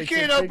license You plate.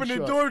 can't says open Big the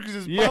Shot. door because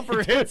his Yeah,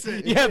 bumper hits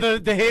it. yeah,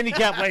 the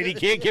handicapped lady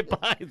can't get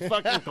by his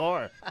fucking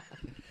car.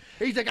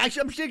 He's like,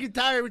 I'm sick and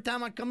tired every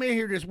time I come in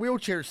here. This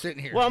wheelchair's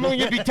sitting here. Well, I'm only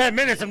gonna be 10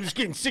 minutes. I'm just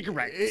getting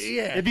cigarettes.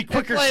 Yeah. It'd be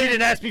quicker if she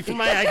didn't ask me for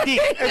my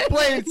ID. And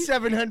playing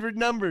 700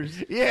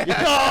 numbers.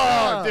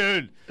 yeah. Oh,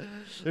 dude.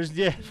 There's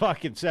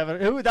fucking 7.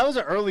 That was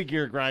an early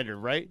gear grinder,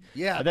 right?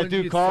 Yeah, And but that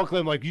dude it's- called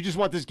him like, you just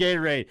want this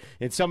Gatorade,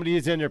 and somebody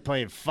is in there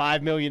playing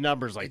 5 million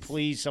numbers. Like,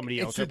 please, somebody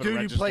It's else the open a dude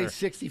who register. plays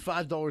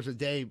 $65 a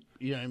day.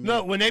 You know what I mean?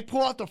 No, when they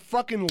pull out the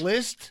fucking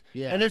list,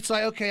 Yeah. and it's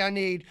like, okay, I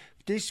need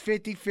this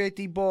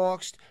 50-50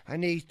 boxed. I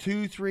need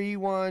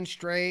 2-3-1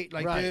 straight.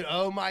 Like, Right. dude,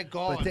 oh my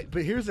god.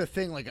 But here's the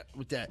thing, like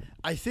with that,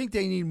 I think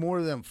they need more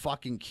of them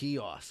fucking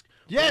kiosks.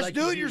 yes, Like,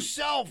 do it you-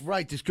 yourself.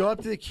 Right, just go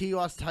up to the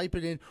kiosk, type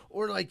it in,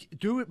 or like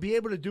be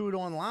able to do it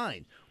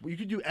online. You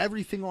can do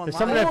everything online.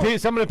 Some of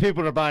the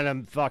people that are buying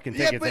them fucking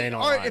Yeah, tickets but ain't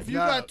all right, online. if you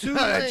No, got two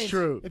no, lanes, that's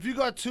true. If you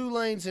got 2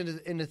 lanes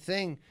in the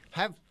thing,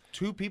 have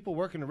 2 people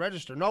working the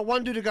register. No,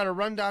 one dude that got to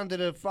run down to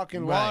the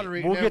fucking Right.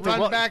 lottery We'll and then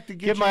run back to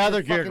get get my you other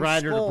your gear fucking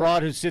grinder, the skull.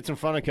 broad who sits in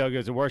front of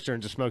Kogo's and works there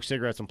and just smokes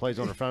cigarettes and plays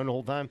on her phone the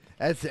whole time.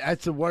 That's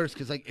the worst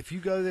because like if you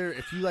go there,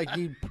 if you like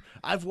need,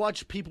 I've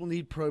watched people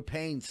need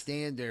propane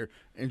stand there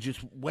and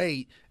just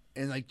wait.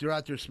 And like they're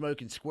out there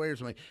smoking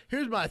squares. I'm like,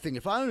 here's my thing.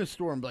 If I own a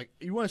store, I'm like,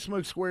 you want to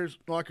smoke squares,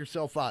 knock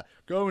yourself out.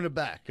 Go in the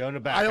back. Go in the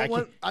back. I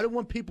I don't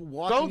want people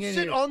walking Don't in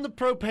sit here. on the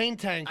propane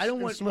tank. I don't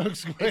want smoke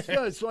squares.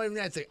 It's not even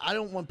that. It's like I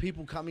don't want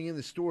people coming in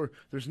the store.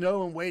 There's no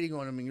one waiting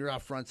on them, and you're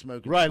out front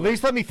smoking. Right, at squares.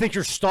 least let me think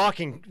you're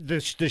stalking the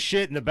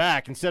shit in the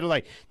back instead of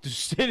like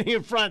just sitting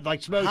in front,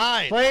 like smoking,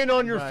 Hide. playing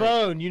on your Right.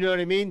 phone. You know what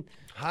I mean?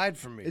 Hide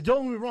from me.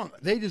 Don't get me wrong.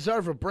 They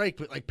deserve a break,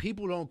 but like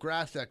people don't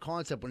grasp that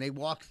concept when they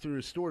walk through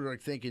the store. They're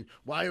like thinking,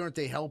 why aren't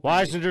they helping?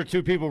 Why me? isn't there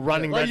 2 people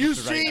running? Well, you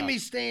register right see now? me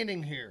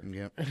standing here.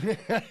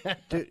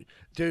 Yep.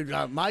 Dude,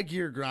 my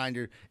gear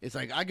grinder is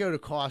like I go to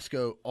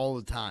Costco all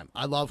the time.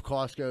 I love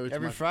Costco. It's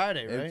Every my-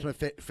 Friday, It's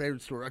right? my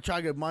favorite store. I try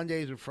to go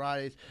Mondays or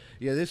Fridays.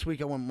 Yeah, this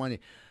week I went Monday.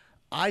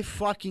 I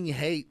fucking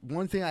hate,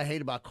 one thing I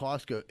hate about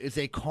Costco is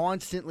they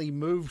constantly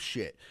move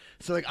shit.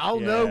 So, like, I'll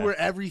know Yeah. where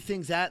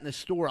everything's at in the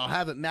store. I'll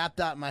have it mapped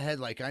out in my head.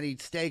 Like, I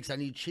need steaks, I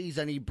need cheese,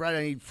 I need bread,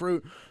 I need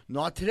fruit.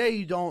 Not today,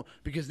 you don't,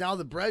 because now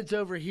the bread's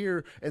over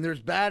here and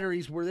there's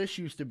batteries where this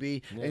used to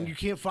be, and you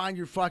can't find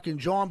your fucking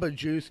Jamba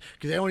Juice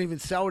because they don't even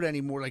sell it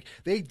anymore. Like,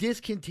 they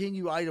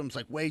discontinue items,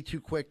 like, way too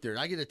quick there.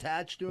 I get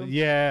attached to them.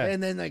 Yeah.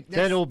 And then, like,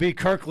 Then it'll be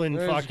Kirkland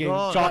It's fucking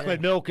gone.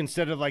 chocolate milk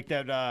instead of like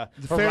that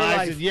Fairlife.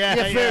 Horizon. Yeah,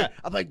 Fair.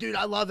 I'm like, dude,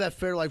 I love that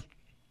Fairlife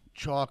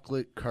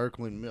chocolate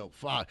Kirkland milk.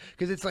 Fuck,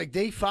 because it's like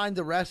they find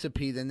the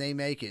recipe, then they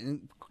make it.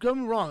 And don't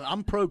get me wrong,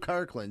 I'm pro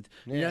Kirkland.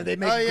 You know, they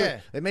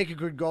make they make a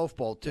good golf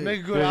ball too.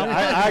 Make a good. Dude, I'm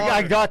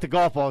I got the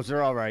golf balls.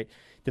 They're all right.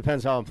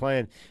 Depends how I'm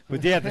playing.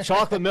 But yeah, the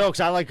chocolate milks,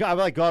 I like got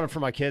them for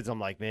my kids. I'm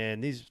like,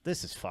 man,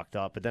 this is fucked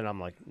up. But then I'm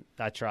like,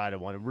 I tried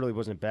one. It really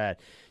wasn't bad.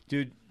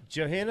 Dude,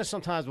 Johanna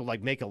sometimes will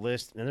like make a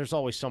list and there's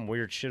always some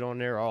weird shit on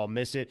there or I'll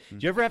miss it. Do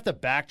you ever have to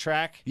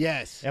backtrack?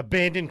 Yes.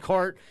 Abandoned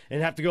cart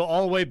and have to go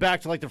all the way back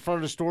to like the front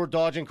of the store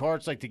dodging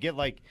carts like to get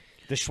like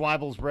the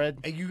Schweibel's bread?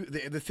 And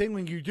the thing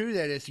when you do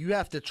that is you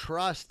have to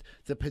trust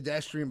the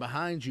pedestrian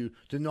behind you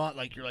to not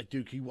like you're like,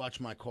 dude, can you watch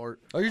my cart?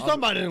 Oh, you're talking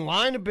about in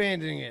line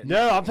abandoning it?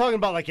 No, I'm talking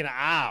about like an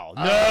aisle.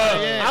 No,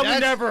 Yeah, I would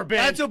that's- never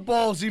abandon. That's a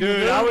ballsy Dude,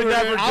 maneuver. I would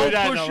never man. do I'll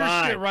that in push a your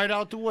line. shit right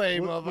out the way,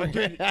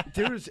 motherfucker.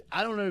 There was,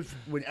 I don't know if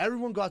when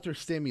everyone got their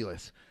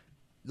stimulus,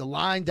 the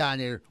line down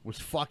there was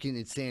fucking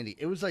insanity.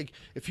 It was like,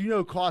 if you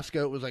know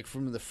Costco, it was like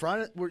from the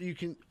front where you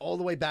can all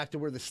the way back to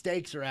where the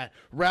steaks are at,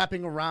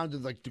 wrapping around to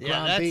like the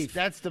ground beef.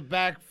 that's the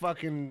back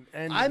fucking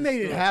end. I of the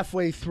made it store.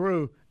 halfway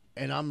through,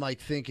 and I'm like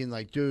thinking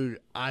like, dude,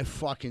 I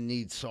fucking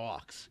need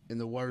socks in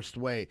the worst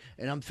way.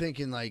 And I'm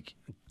thinking like,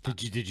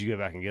 Did you go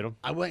back and get them?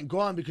 I went and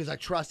gone because I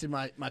trusted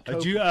my co.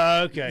 Did you?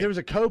 Okay. There was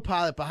a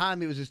co-pilot behind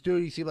me. It was this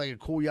dude. He seemed like a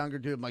cool younger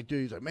dude. I'm like,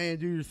 dude, he's like, man,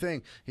 do your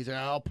thing. He's like,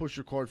 I'll push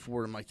your card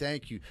forward. I'm like,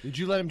 thank you. Did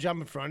you let him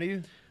jump in front of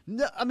you?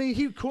 No, I mean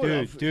he could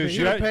have. Dude,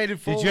 you would've paid it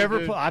did forward, you ever?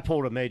 dude. I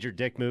pulled a major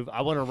dick move.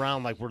 I went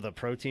around like where the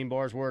protein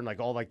bars were and like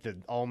all like the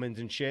almonds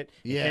and shit.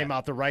 It Yeah. came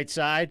out the right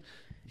side.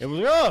 It was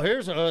like, oh,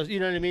 here's a, you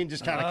know what I mean?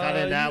 Just kind of cut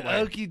in that way,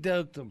 Okey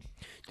doked him.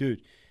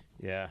 dude.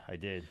 Yeah, I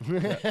did.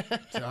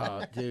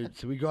 Oh, dude.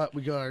 So we got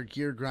our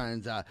gear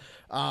grinds.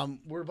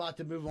 We're about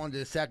to move on to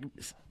the second.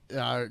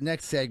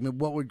 Next segment.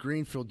 What would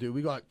Greenfield do?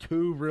 We got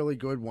 2 really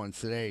good ones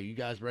today. You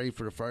guys ready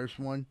for the first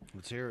one?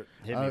 Let's hear it.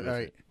 Hit me All with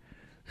right.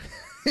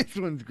 it. This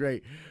one's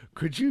great.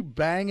 Could you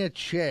bang a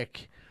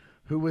chick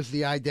who was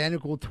the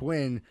identical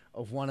twin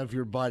of one of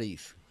your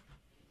buddies?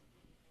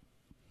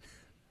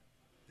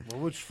 Well,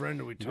 which friend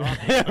are we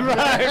talking?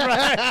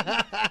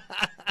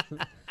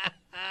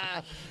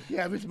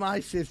 Yeah, if it's my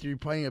sister, you're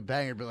playing a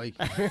banger, but like,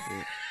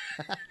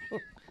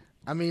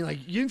 I mean, like,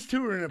 yous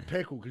two are in a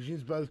pickle because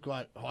yous both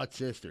got hot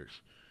sisters.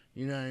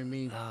 You know what I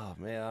mean? Oh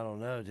man, I don't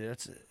know, dude.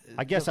 That's.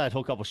 I guess I'd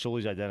hook up with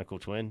Shuley's identical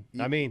twin.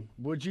 I mean,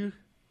 Would you?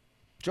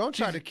 John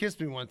tried to kiss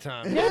me one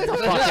time.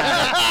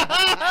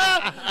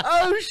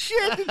 Oh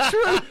shit!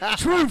 The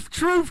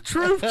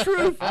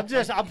truth.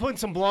 I'm putting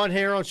some blonde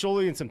hair on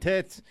Shuley and some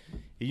tits,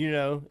 you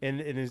know, and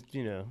his,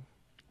 you know.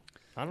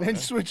 I don't Then know.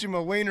 switching my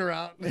wiener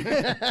out.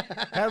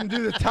 Have him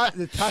do the tuck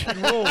and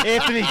roll.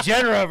 Anthony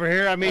Jenner over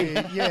here. I mean,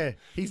 Yeah,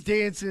 he's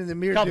dancing in the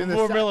mirror. couple doing the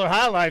more si- Miller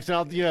High Lifes, and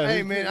I'll, you know.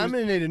 Hey man, I'm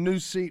gonna need a new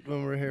seat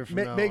when we're here. From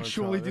now Make on,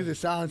 sure we Tyler. do the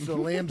Silence of the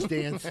Lambs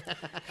dance.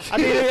 I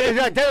mean, it's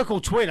an identical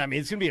twin. I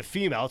mean, it's gonna be a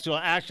female. So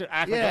actually,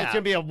 Yeah. it's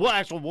gonna be a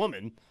actual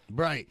woman.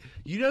 Right.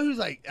 You know who's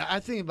like? I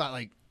think about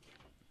like,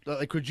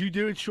 could you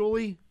do it,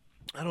 Shuley?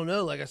 I don't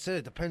know. Like I said,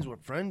 it depends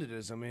what friend it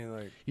is. I mean,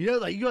 like. You know,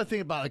 like you gotta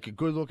think about like a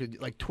good looking.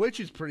 Like Twitch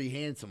is pretty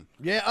handsome.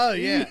 Yeah. Oh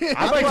yeah.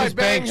 I might just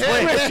bang Twitch.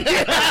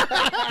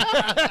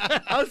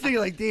 I was thinking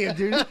like, damn,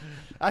 dude.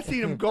 I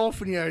seen him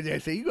golfing the other day. I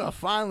said, "You got a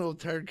fine little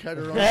turd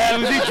cutter on." Yeah,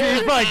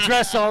 he's probably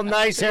dressed all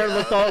nice, hair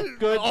looked all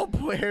good. All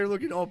hair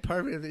looking all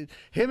perfect.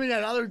 Him and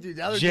that other dude,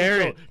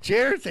 Jared.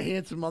 Jared's a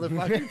handsome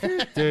motherfucker. Too.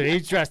 Dude,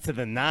 he's dressed to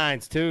the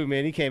nines too,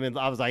 man. He came in.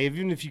 I was like,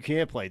 even if you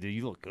can't play, dude,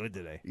 you look good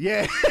today.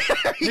 Yeah,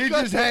 He's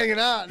just hanging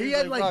out. He He's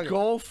had "Fuck like it."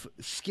 golf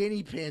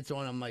skinny pants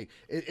on. I'm like,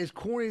 as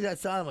corny as that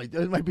sounds, I'm like,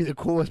 those might be the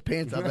coolest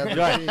pants I've ever seen.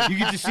 Right. You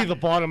can just see the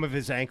bottom of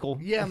his ankle.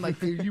 Yeah, I'm like,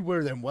 dude, you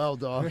wear them well,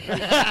 dog.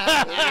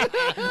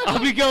 I'll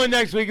be going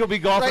next week. I'll be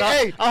golfing. Like,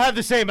 hey. I'll have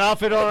the same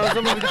outfit on.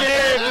 I'm like,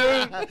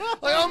 yeah, dude. Like,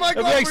 oh my I'll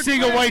be god, like we're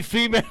seeing a twins. white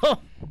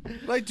female.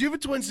 Like, do you have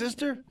a twin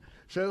sister?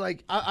 So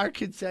like, our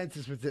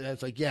consensus with it,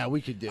 it's like, yeah,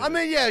 we could do. I it.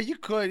 mean, yeah, you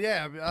could,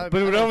 yeah. But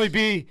it would only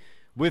be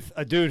with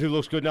a dude who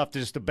looks good enough to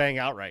just to bang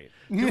outright.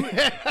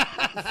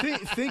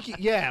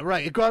 Yeah,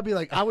 right. It gotta be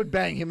like, I would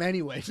bang him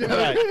anyway. So.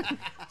 Right.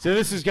 So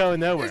this is going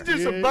nowhere. It's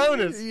just a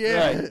bonus.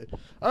 Yeah. Right.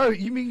 Oh,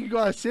 you mean you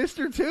got a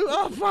sister too?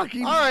 Oh,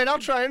 fucking All right, I'll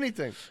try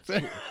anything.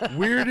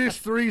 weirdest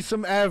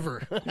threesome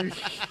ever.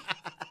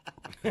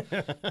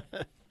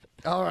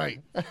 All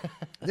right.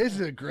 This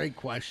is a great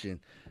question.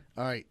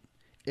 All right.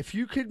 If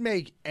you could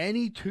make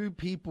any two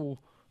people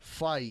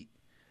fight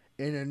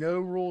in a no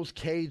rules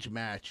cage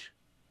match,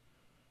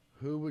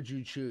 who would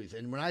you choose?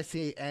 And when I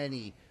say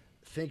any,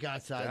 think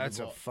outside That's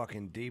the a box.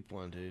 fucking deep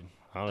one, dude.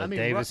 I I mean,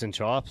 Davis and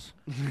Chops.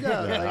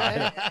 No,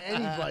 like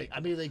anybody. I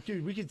mean, like,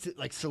 dude, we could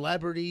like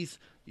celebrities,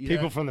 you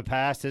People know? from the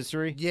past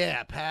history.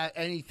 Yeah, Pat,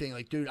 anything.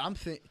 Like, dude, I'm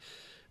thinking,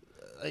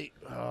 like,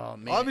 oh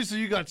man. Obviously,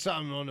 you got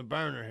something on the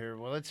burner here.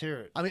 Well, let's hear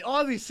it. I mean,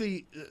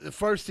 obviously, the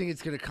first thing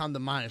that's going to come to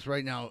mind is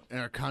right now in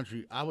our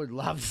country, I would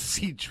love to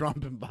see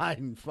Trump and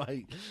Biden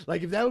fight.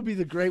 Like, if that would be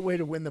the great way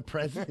to win the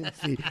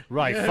presidency.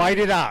 Right. Fight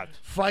it out.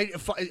 Fight.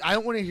 I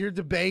don't want to hear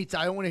debates.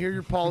 I don't want to hear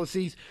your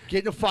policies.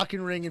 Get in a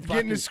fucking ring and Get in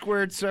fucking a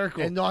squared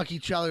circle. and knock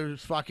each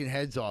other's fucking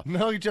heads off.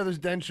 knock each other's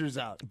dentures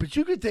out. But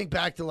you could think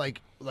back to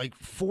like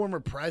former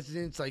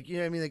presidents, like, you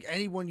know what I mean, like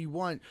anyone you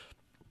want.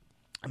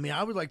 I mean,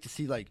 I would like to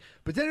see like,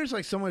 but then there's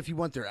like someone if you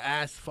want their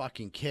ass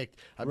fucking kicked,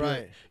 I'd be Right.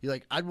 like, you're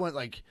like, I'd want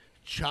like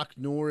Chuck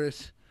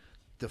Norris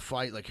to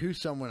fight. Like, who's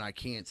someone I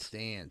can't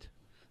stand?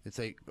 It's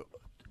like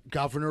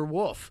Governor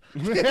Wolf.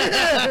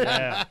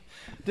 Yeah.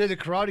 Dude, the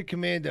Karate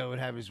Commando would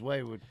have his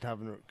way with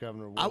Governor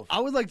Wolf. I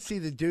would like to see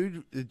the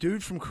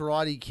dude from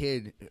Karate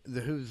Kid,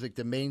 who's like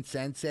the main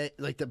sensei,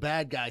 like the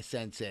bad guy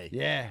sensei.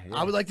 yeah,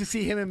 I would like to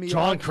see him and Miyagi.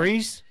 John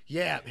Kreese.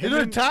 Yeah, Dude, him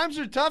and- times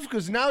are tough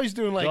because now he's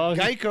doing like Dog.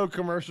 Geico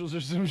commercials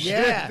or some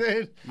Yeah. shit,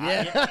 dude.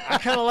 yeah. I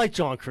kind of like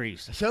John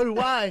Kreese. So do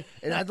I,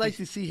 and I'd like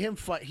to see him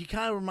fight. He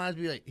kind of reminds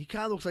me he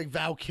kind of looks like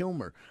Val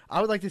Kilmer.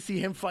 I would like to see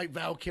him fight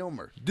Val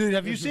Kilmer. Dude,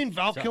 have you seen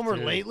Val Kilmer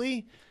dude.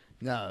 lately?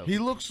 No, He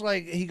looks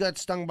like he got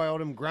stung by all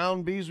them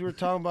ground bees we were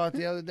talking about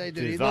the other day.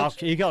 Dude, Dude, he Val, looks,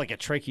 he got like a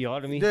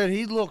tracheotomy. dude,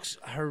 he looks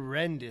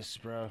horrendous,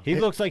 bro. He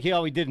looks like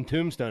all he did in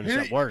Tombstone,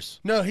 except worse.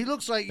 No, he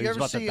looks like you He's ever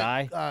about to see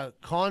die?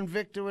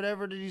 Convict or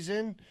whatever that he's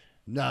in,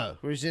 no.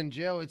 where he's in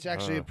jail. It's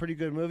actually a pretty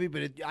good movie,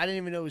 but I didn't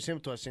even know it was him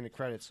until I seen the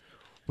credits.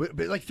 But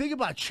like, think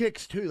about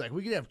chicks too. Like,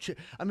 we could have.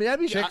 I mean,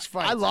 that'd be. Chicks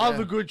I fights, love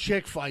yeah. a good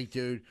chick fight,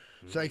 dude.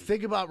 So like,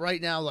 think about right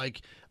now.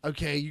 Like,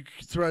 okay, you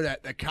could throw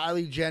that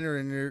Kylie Jenner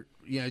in there.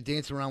 You know,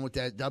 dancing around with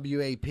that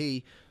WAP.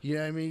 You know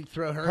what I mean?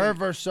 Throw her. Her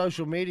versus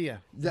social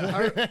media.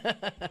 Her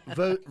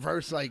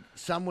versus like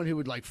someone who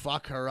would like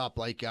fuck her up,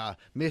 like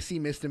Missy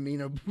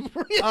Misdemeanor.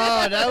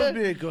 Oh, that would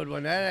be a good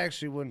one. That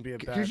actually wouldn't be a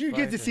bad. Because you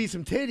get to fight. see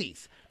some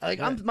titties. Like,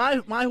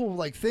 my whole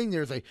like thing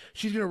there is like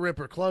she's gonna rip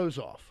her clothes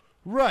off.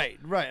 Right.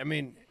 I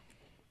mean,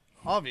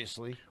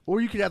 obviously.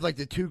 Or you could have like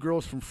the two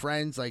girls from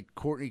Friends, like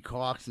Courtney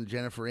Cox and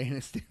Jennifer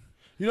Aniston.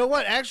 You know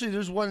what? Actually,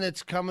 there's one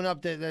that's coming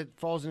up that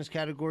falls in this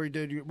category,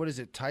 dude. What is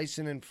it?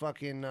 Tyson and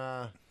fucking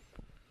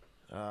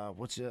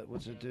what's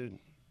it, dude?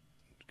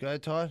 Go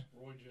ahead, Todd.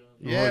 Roy Jones.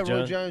 Yeah, Roy Roy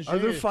Jones. Jones. Oh,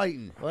 they're Jr.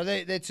 fighting. Well,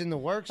 that's in the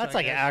works. That's I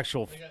like guess.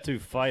 actual two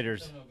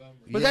fighters.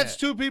 But Yeah. that's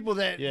two people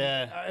that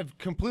Yeah. have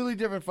completely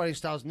different fighting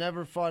styles.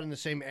 Never fought in the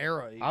same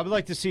era. I would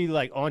like to see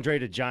like Andre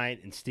the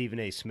Giant and Stephen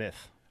A.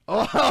 Smith.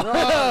 Oh,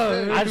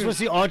 I just want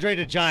to see Andre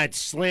the Giant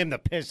slam the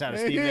piss out of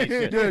Stephen A.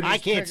 Smith. Dude, I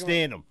just can't check him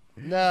stand him.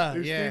 no,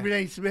 there's yeah. Stephen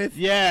A. Smith.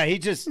 Yeah, he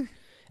just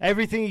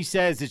everything he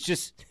says. It's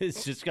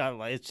just kind of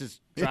like it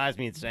just drives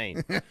me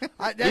insane.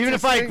 That's Even the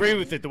if I thing- agree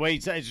with it, the way he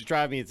says it just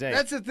drives me insane.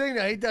 That's the thing,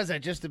 though. He does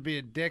that just to be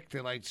a dick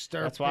to like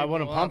stir. That's why I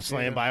want him people pump up,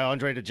 slam you know? by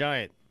Andre the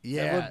Giant.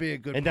 Yeah, That would be a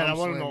good. And then I pump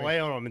want him to slamming. lay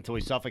on him until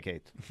he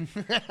suffocates.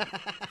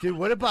 dude.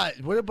 What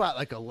about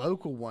like a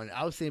local one?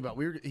 I was thinking about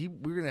we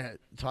were gonna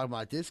talk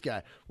about this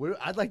guy.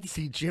 I'd like to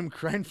see Jim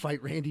Crenn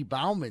fight Randy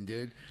Bauman,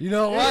 dude. You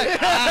know what?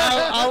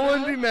 I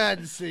wouldn't be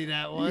mad to see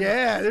that one.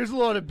 Yeah, there's a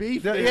lot of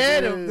beef. The, there,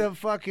 yeah, dude. the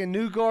fucking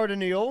new guard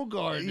and the old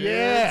guard. Dude.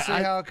 Yeah, Let's see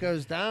how it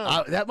goes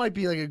down. that might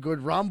be like a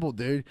good rumble,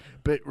 dude.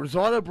 But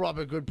Rosado brought up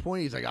a good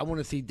point. He's like, I want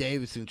to see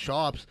Davis and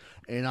Chops,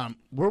 and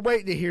we're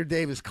waiting to hear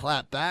Davis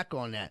clap back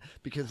on that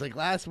because like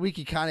last week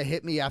he kind of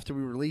hit me after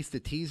we released the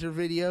teaser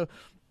video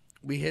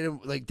we hit him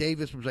like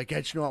Davis was like,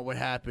 "You know what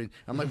happened?"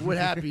 I'm like, "What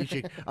happened?"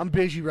 He's like, "I'm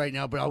busy right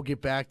now, but I'll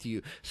get back to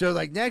you." So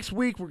like next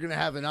week we're gonna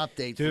have an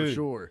update for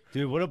sure.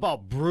 Dude, what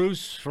about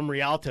Bruce from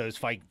Rialto's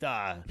fight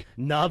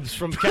Nubs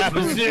from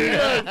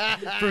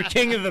Capizzuto for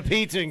King of the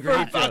Pizza in For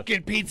Greenfield?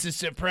 fucking pizza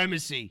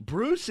supremacy.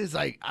 Bruce is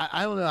like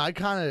I don't know. I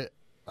kind of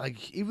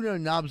like even though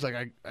Nubs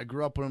like I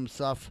grew up with him and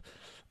stuff.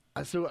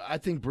 So I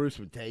think Bruce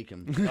would take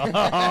him.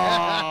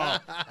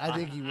 I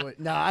think he would.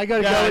 No, I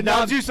gotta go. Yeah, With Nubs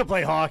Nubs. used to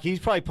play hockey. He's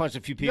probably punched a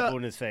few people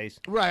in his face.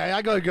 Right,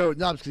 I gotta go with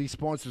Nubs because he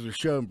sponsors the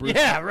show. And Bruce,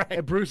 Yeah, right.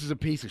 And Bruce is a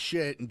piece of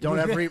shit. And don't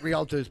ever eat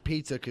Rialto's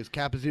pizza because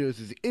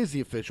Capizzuto's is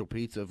the official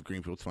pizza of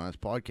Greenfield's Finest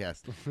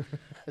podcast.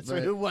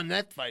 So who won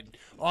that fight?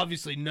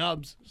 Obviously,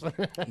 Nubs.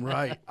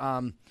 Right.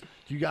 Do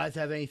you guys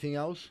have anything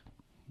else?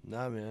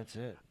 No, man, that's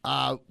it.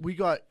 We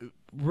got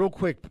real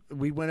quick.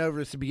 We went over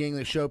this at the beginning of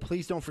the show.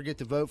 Please don't forget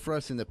to vote for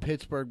us in the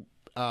Pittsburgh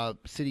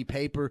City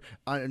paper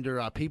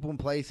under People and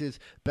Places,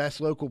 best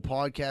local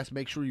podcast.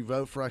 Make sure you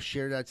vote for us.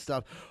 Share that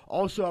stuff.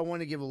 Also, I want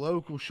to give a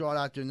local shout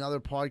out to another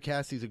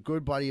podcast. He's a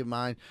good buddy of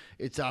mine.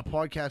 It's a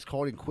podcast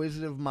called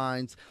Inquisitive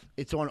Minds.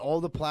 It's on all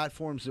the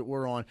platforms that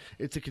we're on.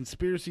 It's a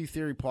conspiracy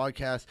theory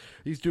podcast.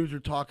 These dudes are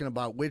talking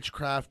about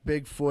witchcraft,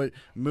 Bigfoot,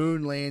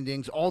 moon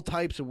landings, all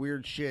types of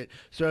weird shit.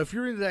 So if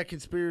you're into that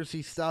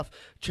conspiracy stuff,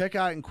 check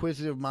out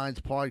Inquisitive Minds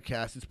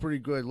podcast. It's pretty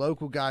good.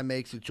 Local guy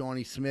makes it,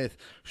 Johnny Smith.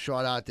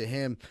 Shout out to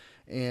him.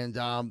 And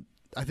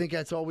I think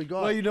that's all we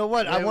got. Well, you know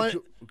what?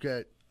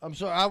 Okay. I'm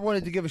sorry. I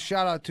wanted to give a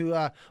shout out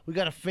to. We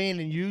got a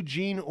fan in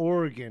Eugene,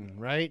 Oregon,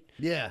 right?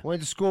 Yeah.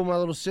 Went to school with my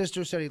little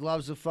sister. Said he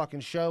loves the fucking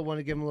show. Want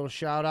to give him a little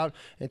shout out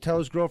and tell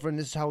his girlfriend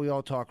this is how we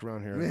all talk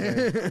around here.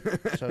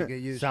 Okay? So get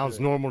used. Sounds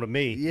to it. normal to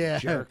me. Yeah.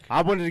 Jerk.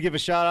 I wanted to give a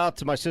shout out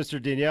to my sister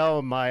Danielle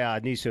and my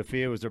niece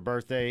Sophia. It was their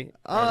birthday.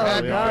 Oh,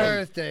 Happy early on.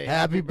 birthday!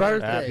 Happy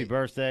birthday. Happy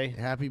birthday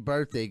Happy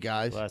birthday,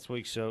 guys. last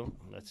week. So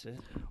that's it.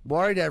 All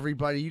right,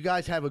 everybody. You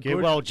guys have a Get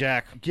good well,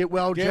 Jack. Get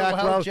well, Get Jack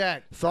well, Welsh.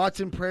 Jack. Thoughts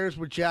and prayers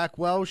with Jack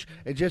Welsh.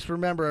 And just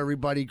remember,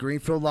 everybody,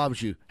 Greenfield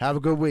loves you. Have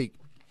a good week.